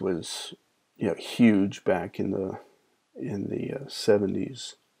turquoise was huge back in the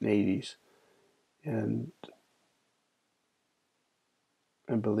 70s and 80s, and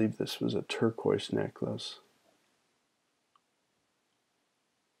I believe this was a turquoise necklace.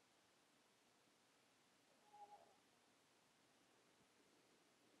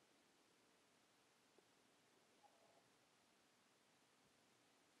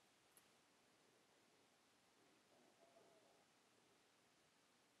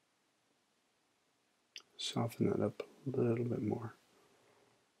 Soften that up a little bit more.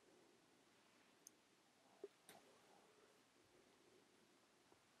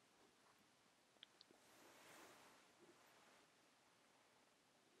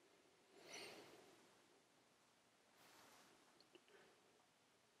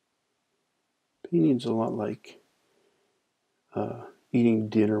 Painting's a lot like eating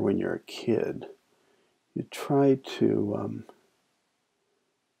dinner when you're a kid. You try to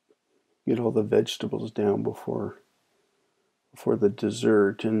get all the vegetables down before the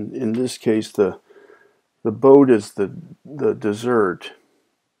dessert. And in this case, the boat is the dessert,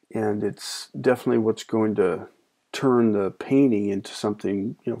 and it's definitely what's going to turn the painting into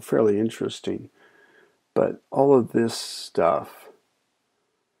something fairly interesting. But all of this stuff,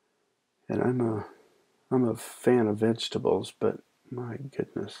 and I'm a fan of vegetables, but my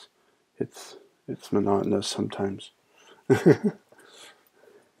goodness, it's monotonous sometimes.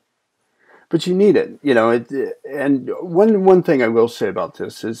 But you need it, you know. And one thing I will say about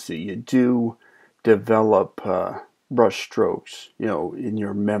this is that you do develop brush strokes, you know, in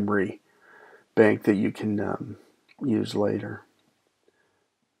your memory bank that you can use later.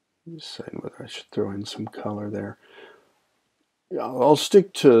 Deciding whether I should throw in some color there. I'll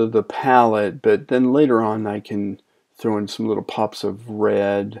stick to the palette, but then later on I can throw in some little pops of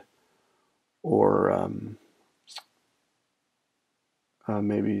red or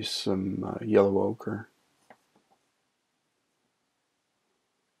maybe some yellow ochre.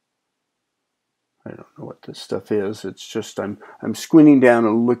 I don't know what this stuff is. It's just I'm squinting down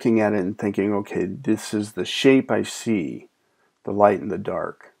and looking at it and thinking, okay, this is the shape I see, the light and the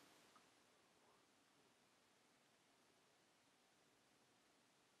dark.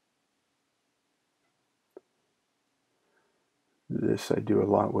 This I do a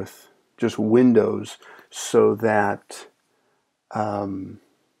lot with just windows so that you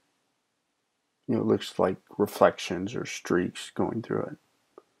know, it looks like reflections or streaks going through it.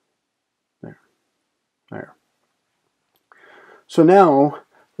 There. So now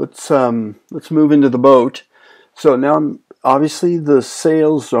let's move into the boat. So now obviously the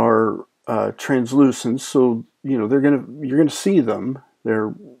sails are translucent, so you know you're gonna see them.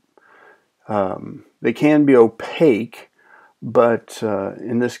 They can be opaque, but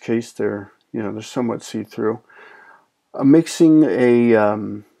in this case they're somewhat see-through. I'm mixing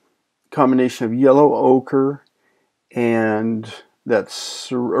a combination of yellow ochre and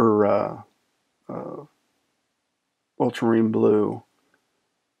ultramarine blue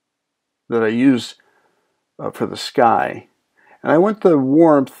that I use for the sky. And I want the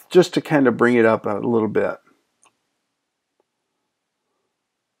warmth just to kind of bring it up a little bit.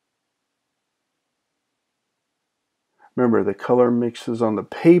 Remember, the color mixes on the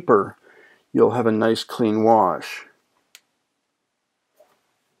paper, you'll have a nice clean wash.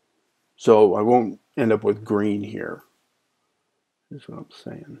 So I won't end up with green here, is what I'm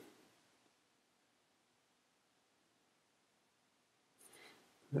saying.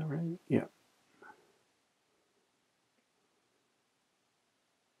 Is that right? Yeah.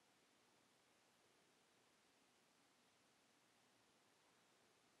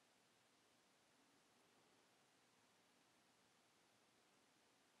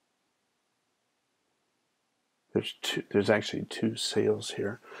 There's actually two sails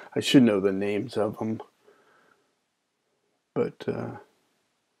here. I should know the names of them, but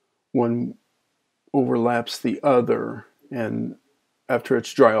one overlaps the other, and after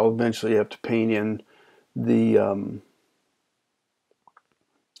it's dry, I'll eventually have to paint in the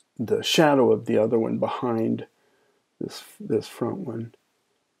shadow of the other one behind this front one.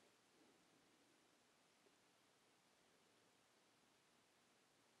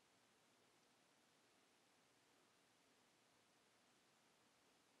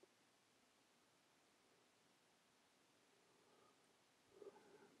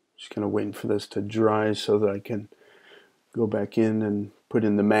 Just kind of waiting for this to dry so that I can go back in and put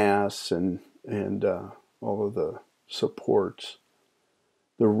in the masts and all of the supports,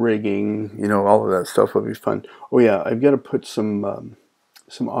 the rigging, you know, all of that stuff will be fun. Oh yeah, I've got to put some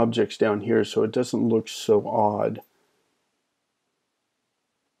objects down here so it doesn't look so odd.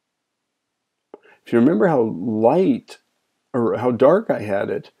 If you remember how light or how dark I had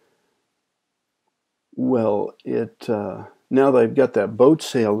it, well, now that I've got that boat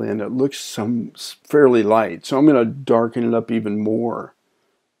sail in, it looks fairly light. So I'm going to darken it up even more.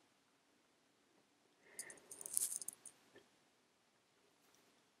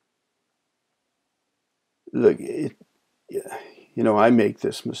 Look, I make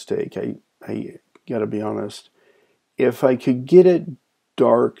this mistake. I got to be honest. If I could get it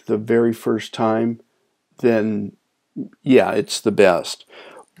dark the very first time, then yeah, it's the best.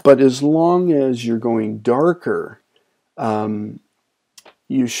 But as long as you're going darker,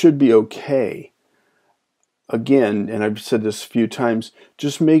 you should be okay. Again, and I've said this a few times,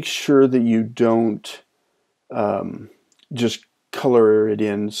 just make sure that you don't just color it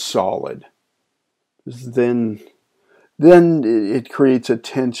in solid. Then it creates a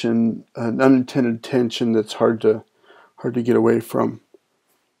tension, an unintended tension that's hard to get away from.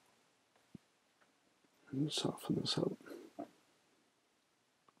 Let me soften this up.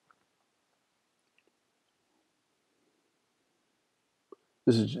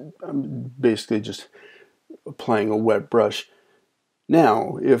 I'm basically just applying a wet brush.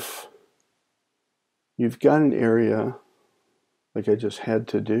 Now, if you've got an area like I just had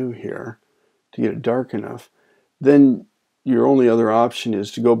to do here, to get it dark enough. Then your only other option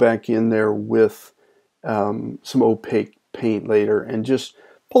is to go back in there with some opaque paint later and just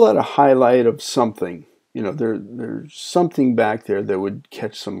pull out a highlight of something. You know, there's something back there that would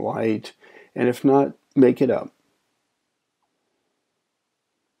catch some light, and if not, make it up.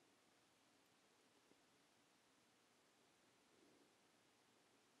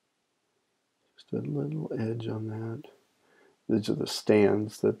 Just a little edge on that. These are the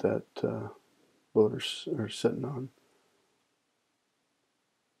stands that boat are sitting on.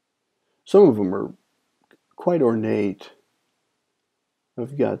 Some of them are quite ornate.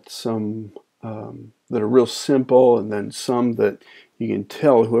 I've got some that are real simple, and then some that you can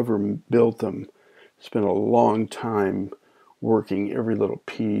tell whoever built them spent a long time working every little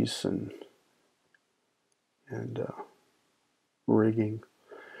piece and rigging.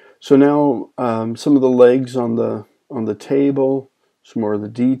 So now some of the legs on the table, some more of the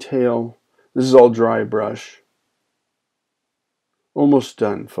detail. This is all dry brush. Almost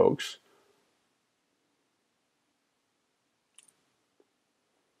done, folks.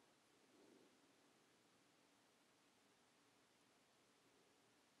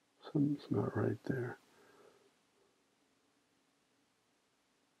 Something's not right there.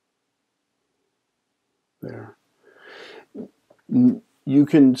 There. You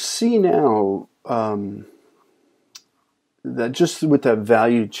can see now that just with that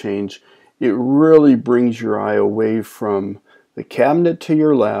value change, it really brings your eye away from the cabinet to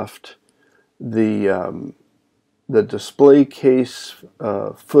your left, the display case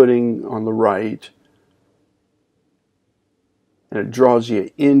footing on the right, and it draws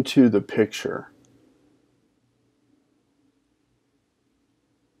you into the picture.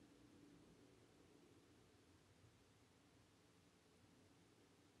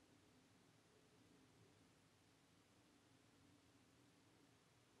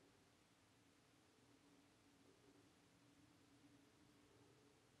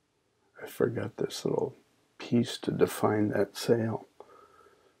 I forgot this little piece to define that sail.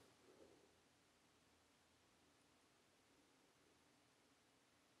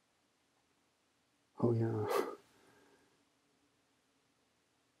 Oh yeah.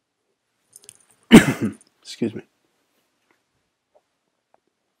 Excuse me.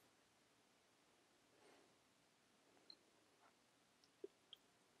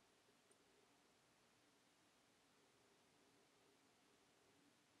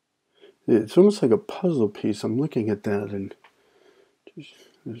 It's almost like a puzzle piece. I'm looking at that and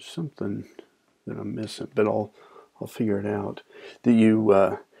there's something that I'm missing, but I'll figure it out. That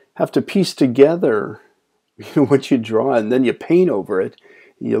you have to piece together, you know, what you draw, and then you paint over it.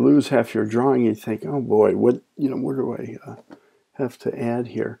 You lose half your drawing. You think, oh boy, what do I have to add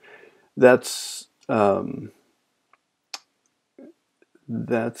here? That's the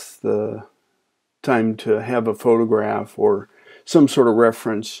time to have a photograph or some sort of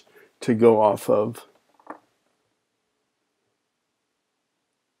reference to go off of.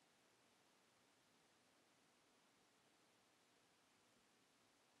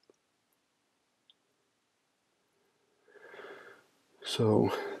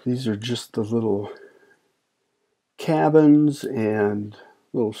 So these are just the little cabins and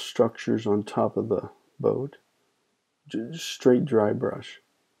little structures on top of the boat. Just straight dry brush.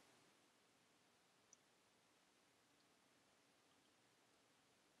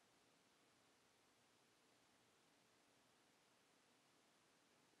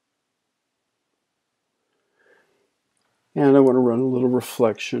 And I want to run a little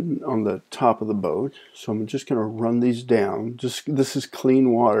reflection on the top of the boat. So I'm just going to run these down. This is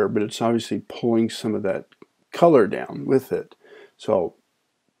clean water, but it's obviously pulling some of that color down with it. So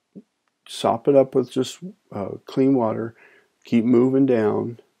I'll sop it up with just clean water, keep moving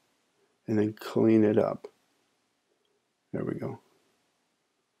down, and then clean it up. There we go.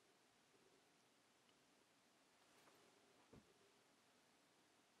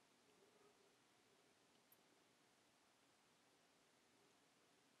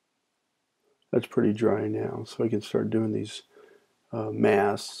 That's pretty dry now, so I can start doing these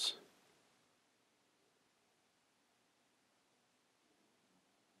masts.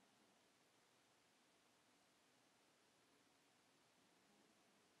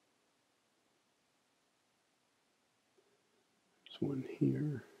 There's one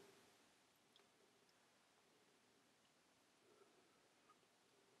here.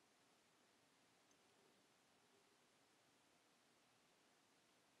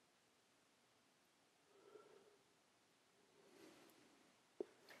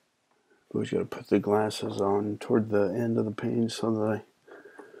 Always got to put the glasses on toward the end of the page so that I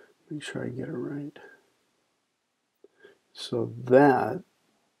make sure I get it right. So that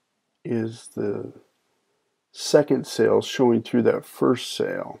is the second sail showing through that first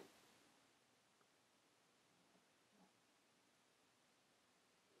sail.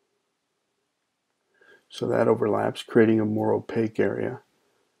 So that overlaps, creating a more opaque area.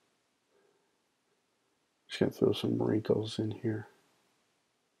 Just going to throw some wrinkles in here.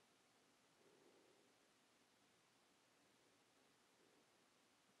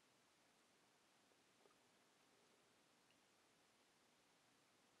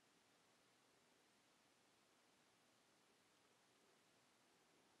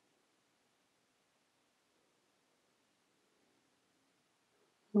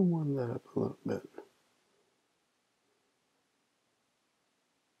 I'll warm that up a little bit.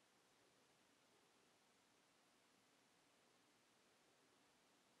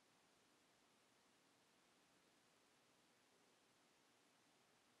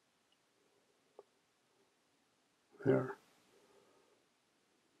 There.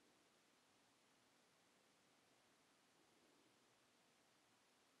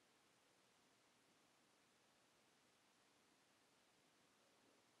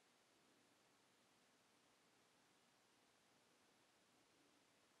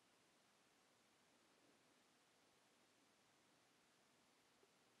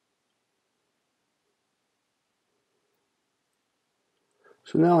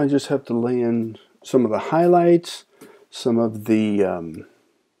 So now I just have to lay in some of the highlights, some of the,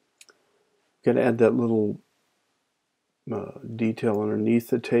 got to add that little detail underneath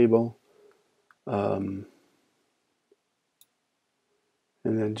the table. And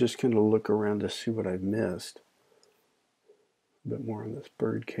then just kind of look around to see what I've missed. A bit more on this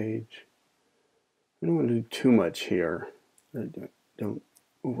bird cage. I don't want to do too much here. Don't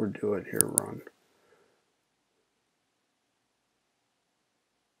overdo it here, Ron.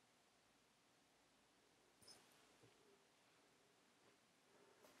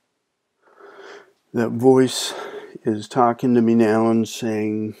 That voice is talking to me now and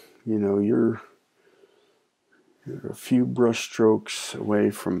saying, you know, you're a few brush strokes away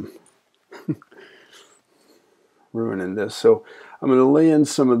from ruining this. So I'm going to lay in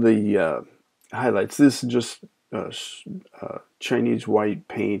some of the highlights. This is just Chinese white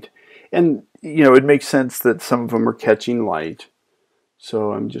paint. And, you know, it makes sense that some of them are catching light.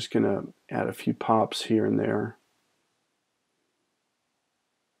 So I'm just going to add a few pops here and there.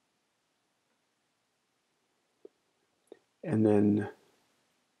 And then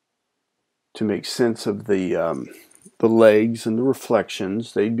to make sense of the legs and the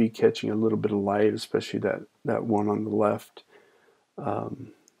reflections, they'd be catching a little bit of light, especially that one on the left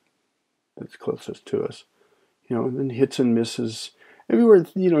that's closest to us. You know, and then hits and misses everywhere.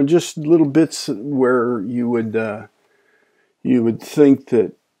 You know, just little bits where you would think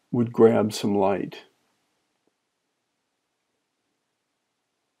that would grab some light.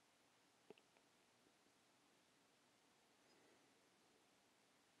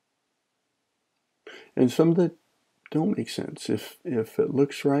 And some that don't make sense. If it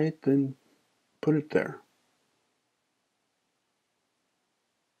looks right, then put it there.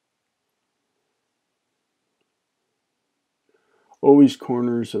 Always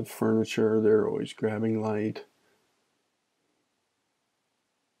corners of furniture, they're always grabbing light.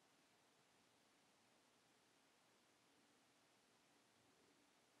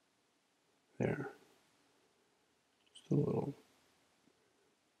 There. Just a little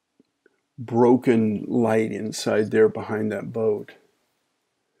broken light inside there behind that boat.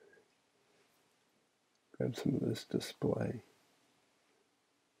 Grab some of this display.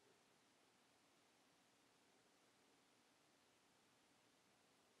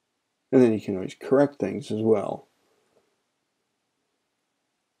 And then you can always correct things as well.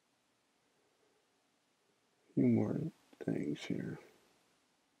 A few more things here.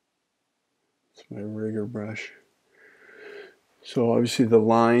 It's my rigger brush. So obviously the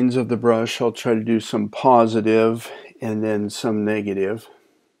lines of the brush, I'll try to do some positive and then some negative.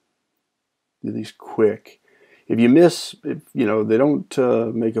 Do these quick. If you miss, if you know they don't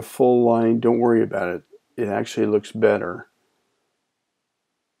make a full line, don't worry about it. It actually looks better.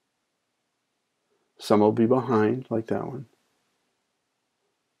 Some will be behind, like that one.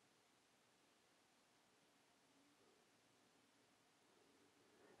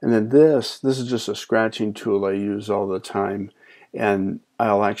 And then this is just a scratching tool I use all the time. And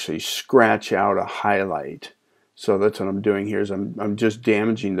I'll actually scratch out a highlight. So that's what I'm doing here is I'm just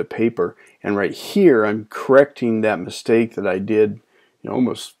damaging the paper. And right here, I'm correcting that mistake that I did, you know,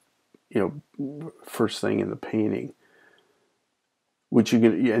 almost, you know, first thing in the painting. Which you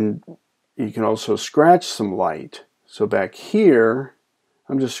can also scratch some light. So back here,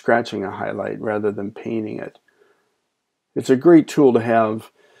 I'm just scratching a highlight rather than painting it. It's a great tool to have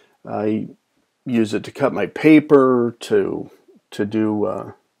I use it to cut my paper, to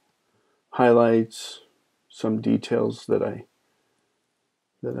do highlights, some details that I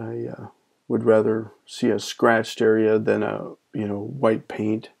would rather see a scratched area than a white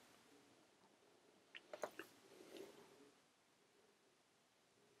paint.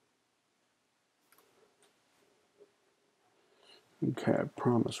 Okay, I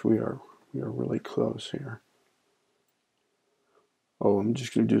promise we are really close here. Oh, I'm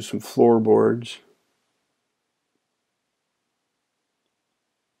just going to do some floorboards.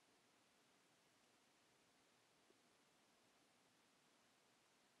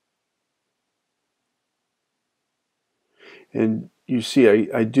 And you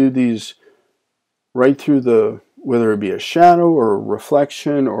see, I do these right through whether it be a shadow or a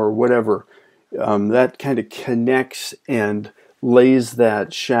reflection or whatever, that kind of connects and lays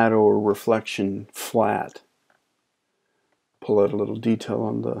that shadow or reflection flat. Pull out a little detail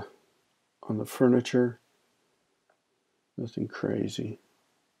on the furniture. Nothing crazy.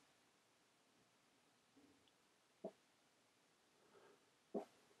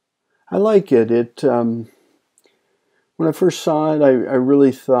 I like it. When I first saw it, I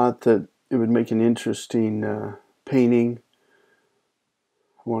really thought that it would make an interesting painting.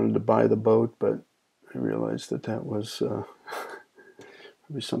 I wanted to buy the boat, but I realized that was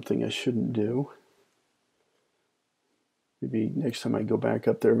probably something I shouldn't do. Maybe next time I go back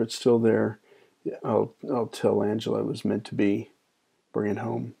up there, if it's still there, I'll tell Angela it was meant to be. Bring it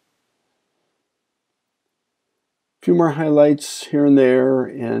home. A few more highlights here and there,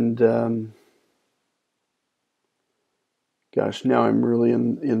 and gosh, now I'm really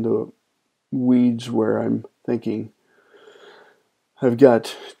in the weeds where I'm thinking I've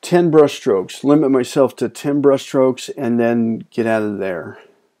got 10 brush strokes. Limit myself to 10 brush strokes and then get out of there.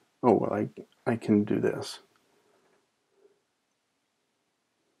 Oh, well, I can do this.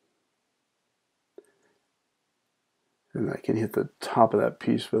 And I can hit the top of that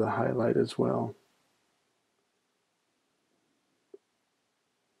piece with a highlight as well.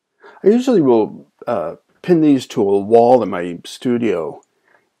 I usually will pin these to a wall in my studio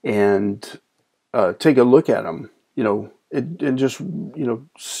and take a look at them, and just,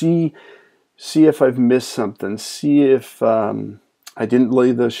 see if I've missed something, see if I didn't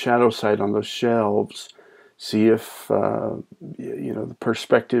lay the shadow side on those shelves, see if, the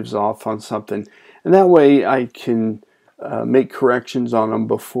perspective's off on something. And that way I can make corrections on them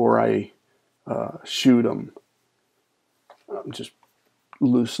before I shoot them. I'm just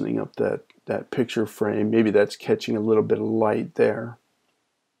loosening up that picture frame. Maybe that's catching a little bit of light there.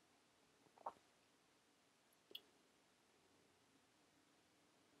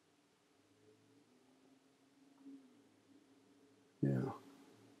 Yeah.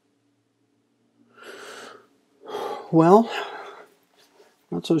 Well,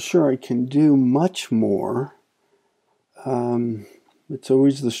 not so sure I can do much more. It's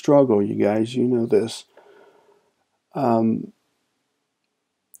always the struggle, you guys. You know this. You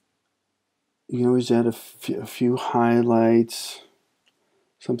can always add a few highlights,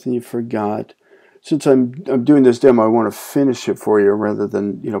 something you forgot. Since I'm doing this demo, I want to finish it for you rather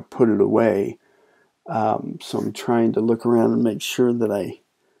than put it away. So I'm trying to look around and make sure that I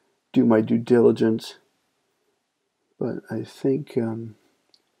do my due diligence. But I think I am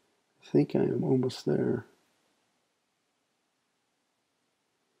almost there.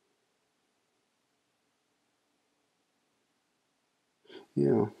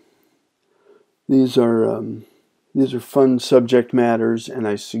 Yeah, these are fun subject matters, and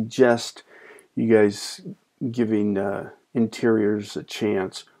I suggest you guys giving interiors a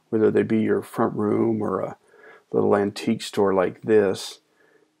chance, whether they be your front room or a little antique store like this.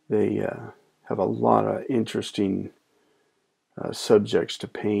 They have a lot of interesting subjects to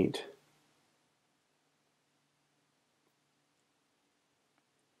paint.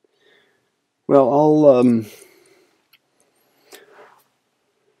 Well, I'll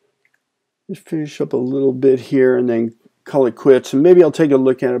just finish up a little bit here and then call it quits. And maybe I'll take a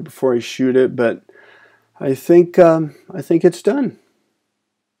look at it before I shoot it, but I think it's done.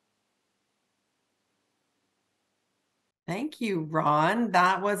 Thank you, Ron.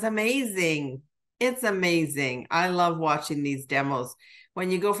 That was amazing. It's amazing. I love watching these demos.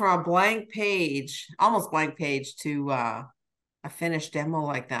 When you go from a blank page, almost blank page, to a finished demo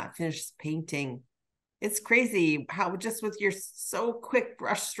like that, finished painting. It's crazy how just with your so quick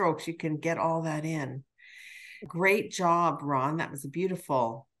brush strokes, you can get all that in. Great job, Ron. That was a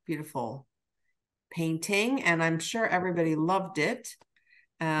beautiful, beautiful painting, and I'm sure everybody loved it.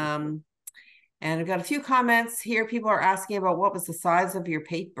 And I've got a few comments here. People are asking about what was the size of your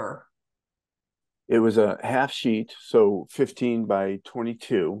paper. It was a half sheet, so 15 by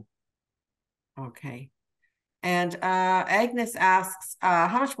 22. Okay. And Agnes asks,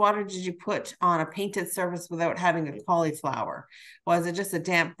 how much water did you put on a painted surface without having a cauliflower? Was it just a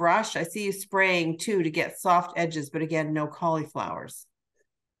damp brush? I see you spraying too to get soft edges, but again, no cauliflowers.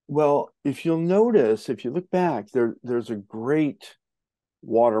 Well, if you'll notice, if you look back, there's a great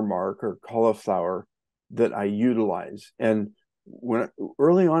watermark or cauliflower that I utilize. And when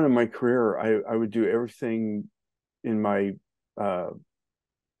early on in my career, I would do everything in my and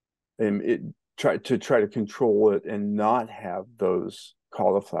it try to control it and not have those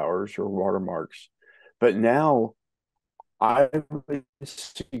cauliflowers or watermarks. But now I would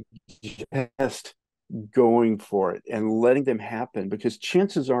suggest going for it and letting them happen, because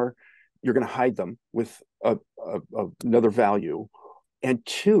chances are you're going to hide them with another value. And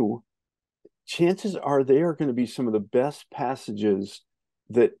two, chances are they are going to be some of the best passages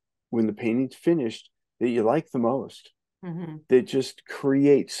that when the painting's finished that you like the most. Mm-hmm. That just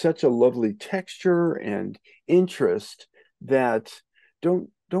create such a lovely texture and interest that don't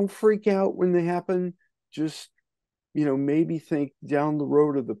freak out when they happen. Just maybe think down the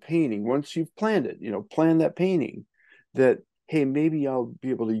road of the painting once you've planned it, plan that painting, that hey, maybe I'll be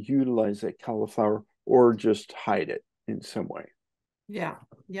able to utilize that cauliflower or just hide it in some way. Yeah,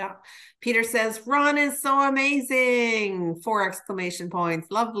 yeah. Peter says, Ron is so amazing. 4 exclamation points.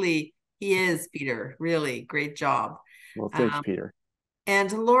 Lovely. He is, Peter. Really great job. Well, thanks, Peter.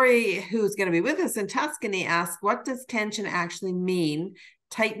 And Lori, who's going to be with us in Tuscany, asks, what does tension actually mean?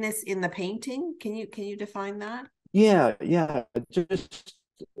 Tightness in the painting? Can you define that? Yeah, just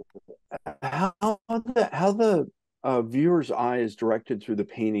how the viewer's eye is directed through the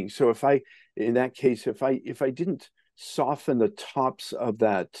painting. So in that case, if I didn't soften the tops of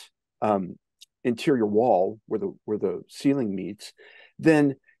that interior wall where the ceiling meets,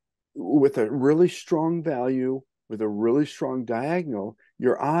 then with a really strong value, with a really strong diagonal,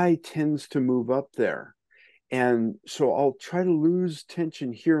 your eye tends to move up there. And so I'll try to lose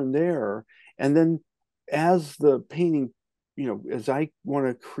tension here and there. And then as the painting, as I want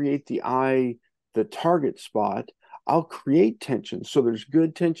to create the target spot, I'll create tension. So there's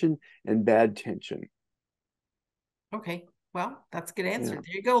good tension and bad tension. Okay. Well, that's a good answer. Yeah.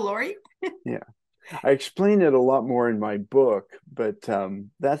 There you go, Lori. Yeah. I explain it a lot more in my book, but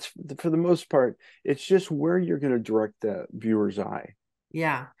that's for the most part, it's just where you're going to direct the viewer's eye.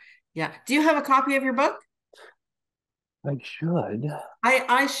 Yeah. Yeah. Do you have a copy of your book? I should.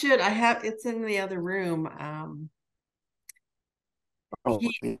 I should. I have, it's in the other room. Oh,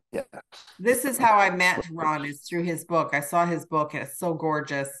 yeah. This is how I met Ron, is through his book. I saw his book and it's so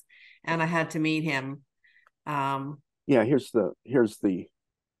gorgeous, and I had to meet him. Yeah, here's the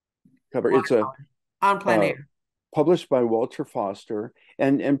cover. It's on plein air. Published by Walter Foster,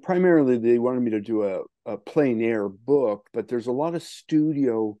 and primarily they wanted me to do a plein air book, but there's a lot of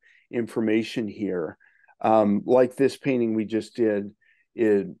studio information here. Like this painting we just did,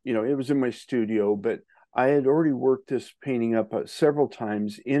 it was in my studio, but I had already worked this painting up several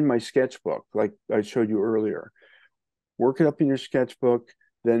times in my sketchbook, like I showed you earlier. Work it up in your sketchbook,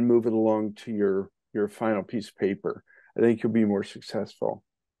 then move it along to your final piece of paper. I think you'll be more successful.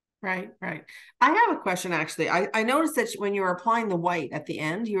 Right, right. I have a question actually. I noticed that when you were applying the white at the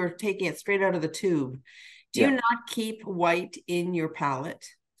end, you were taking it straight out of the tube. Do you Yeah. not keep white in your palette?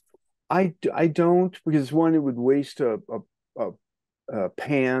 I don't, because one, it would waste a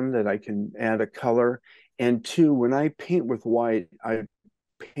pan that I can add a color, and two, when I paint with white, I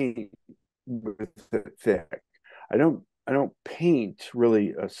paint with it thick. I don't paint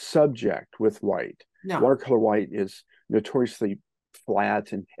really a subject with white. No. Watercolor white is notoriously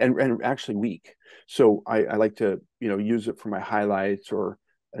flat and actually weak. So I like to use it for my highlights or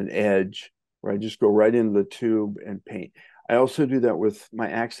an edge where I just go right into the tube and paint. I also do that with my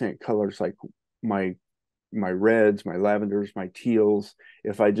accent colors, like my reds, my lavenders, my teals,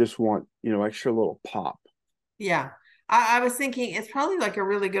 if I just want, extra little pop. Yeah. I was thinking it's probably like a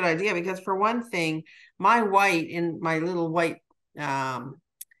really good idea because for one thing, my white in my little white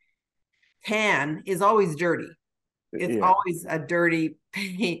pan is always dirty. It's Yeah. always a dirty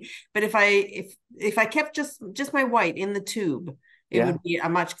paint. But if I kept just my white in the tube, it Yeah. would be a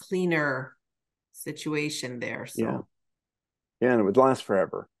much cleaner situation there. Yeah. So Yeah. And it would last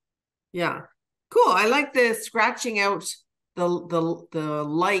forever. yeah. Cool. I like the scratching out the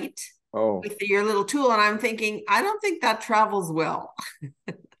light Oh, with your little tool. And I'm thinking, I don't think that travels well.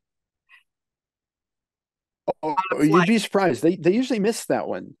 oh, On a you'd flight. be surprised. They usually miss that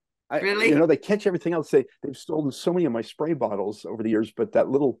one. Really? They catch everything else. They've stolen so many of my spray bottles over the years, but that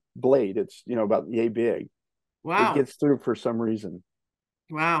little blade, it's about yay big. It Wow. gets through for some reason.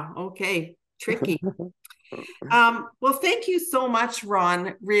 Wow. Okay. Tricky. Well, thank you so much,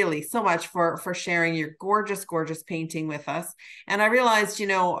 Ron, really so much for sharing your gorgeous, gorgeous painting with us. And I realized,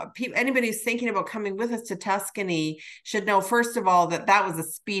 anybody who's thinking about coming with us to Tuscany should know, first of all, that that was a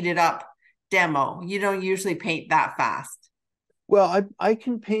speeded up demo. You don't usually paint that fast. Well, I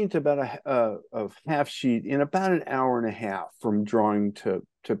can paint about a half sheet in about an hour and a half from drawing to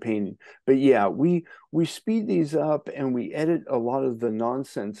painting. But yeah, we speed these up and we edit a lot of the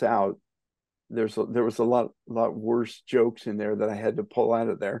nonsense out. There was a lot worse jokes in there that I had to pull out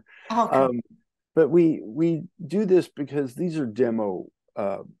of there. Okay. Um, but we do this because these are demo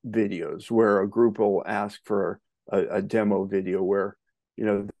videos where a group will ask for a demo video where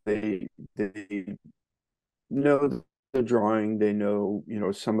they know the drawing, they know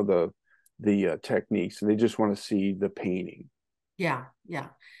some of the techniques, and they just want to see the painting. Yeah, yeah.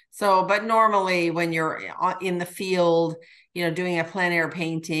 So, but normally when you're in the field, doing a plein air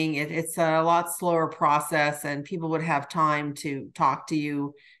painting, it's a lot slower process, and people would have time to talk to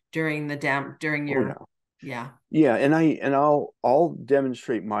you during Oh your, yeah. yeah, Yeah, and I'll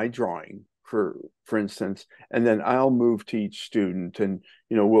demonstrate my drawing for instance, and then I'll move to each student, and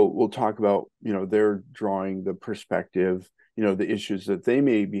we'll talk about their drawing, the perspective, the issues that they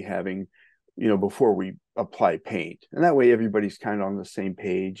may be having, before we apply paint, and that way everybody's kind of on the same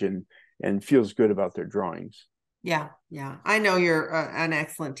page and feels good about their drawings. yeah, yeah. I know you're an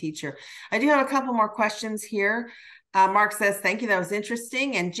excellent teacher. I do have a couple more questions here. Mark says, thank you. That was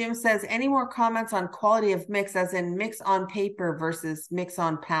interesting. And Jim says, any more comments on quality of mix, as in mix on paper versus mix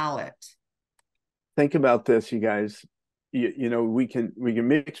on palette? Think about this, you guys. We can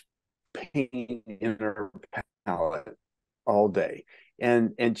mix paint in our palette all day,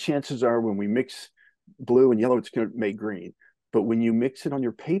 and chances are when we mix blue and yellow, it's going to make green. But when you mix it on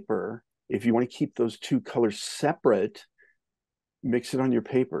your paper, if you want to keep those two colors separate, mix it on your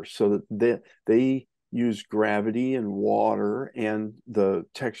paper so that they use gravity and water and the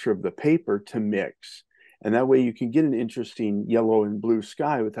texture of the paper to mix. And that way you can get an interesting yellow and blue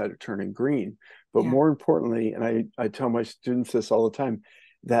sky without it turning green. But Yeah. more importantly, and I tell my students this all the time,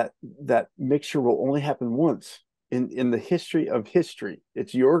 that mixture will only happen once in the history of history.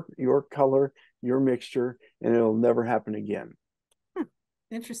 It's your color, your mixture, and it'll never happen again.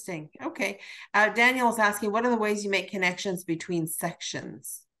 Interesting. Okay. Daniel's asking, what are the ways you make connections between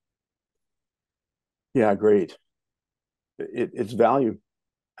sections? Yeah, great. It's value.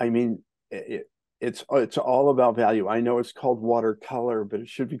 I mean, it's all about value. I know it's called watercolor, but it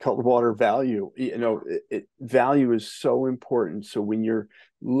should be called water value. Value is so important. So when you're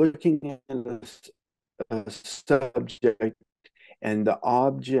looking at a subject and the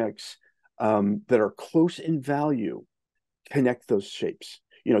objects that are close in value, connect those shapes.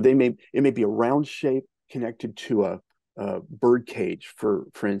 It may be a round shape connected to a bird cage, for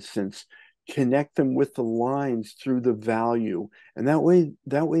instance. Connect them with the lines through the value, and that way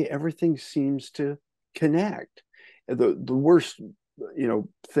everything seems to connect. The worst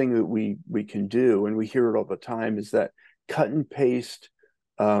thing that we can do, and we hear it all the time, is that cut and paste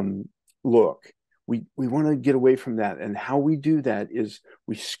look. We want to get away from that, and how we do that is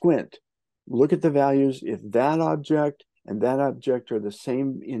we squint, look at the values. If that object and that object are the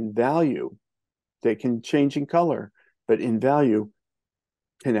same in value, they can change in color, but in value,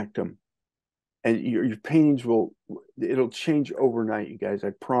 connect them. And your paintings it'll change overnight, you guys.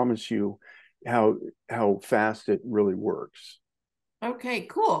 I promise you how fast it really works. Okay,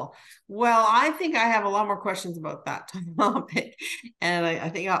 cool. Well, I think I have a lot more questions about that topic. And I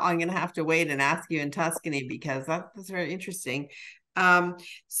think I'm going to have to wait and ask you in Tuscany, because that's very interesting.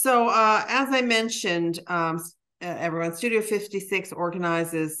 So as I mentioned, everyone, Studio 56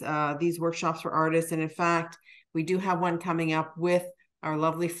 organizes these workshops for artists. And in fact, we do have one coming up with our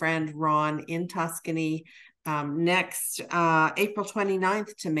lovely friend Ron in Tuscany next April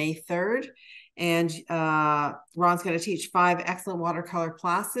 29th to May 3rd. And Ron's going to teach 5 excellent watercolor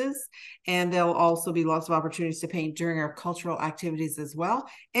classes, and there'll also be lots of opportunities to paint during our cultural activities as well.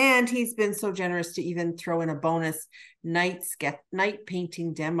 And he's been so generous to even throw in a bonus night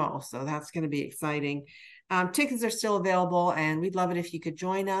painting demo, so that's going to be exciting. Tickets are still available, and we'd love it if you could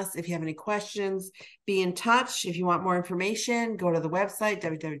join us. If you have any questions, be in touch. If you want more information, go to the website,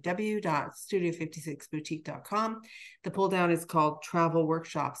 www.studio56boutique.com. The pull down is called Travel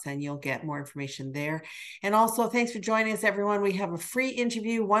Workshops, and you'll get more information there. And also, thanks for joining us, everyone. We have a free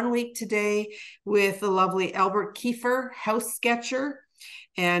interview 1 week today with the lovely Albert Kiefer, house sketcher.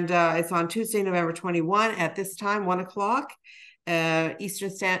 And it's on Tuesday, November 21 at this time, 1 o'clock.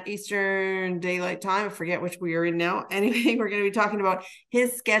 Eastern Daylight Time. I forget which we are in now. Anyway, we're going to be talking about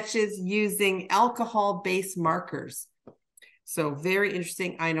his sketches using alcohol-based markers. So very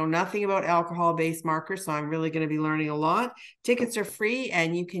interesting. I know nothing about alcohol-based markers, so I'm really going to be learning a lot. Tickets are free,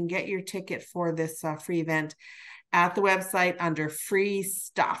 and you can get your ticket for this free event at the website under free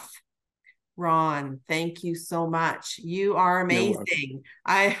stuff. Ron, thank you so much. You are You're welcome. amazing.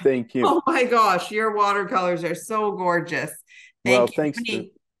 Thank you. Oh my gosh, your watercolors are so gorgeous. Well, Thank you. thanks.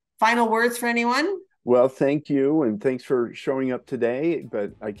 Any final words for anyone? Well, thank you, and thanks for showing up today.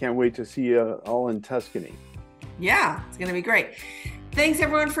 But I can't wait to see you all in Tuscany. Yeah, it's going to be great. Thanks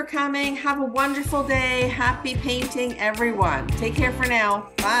everyone for coming. Have a wonderful day. Happy painting, everyone. Take care for now.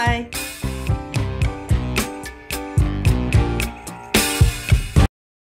 Bye.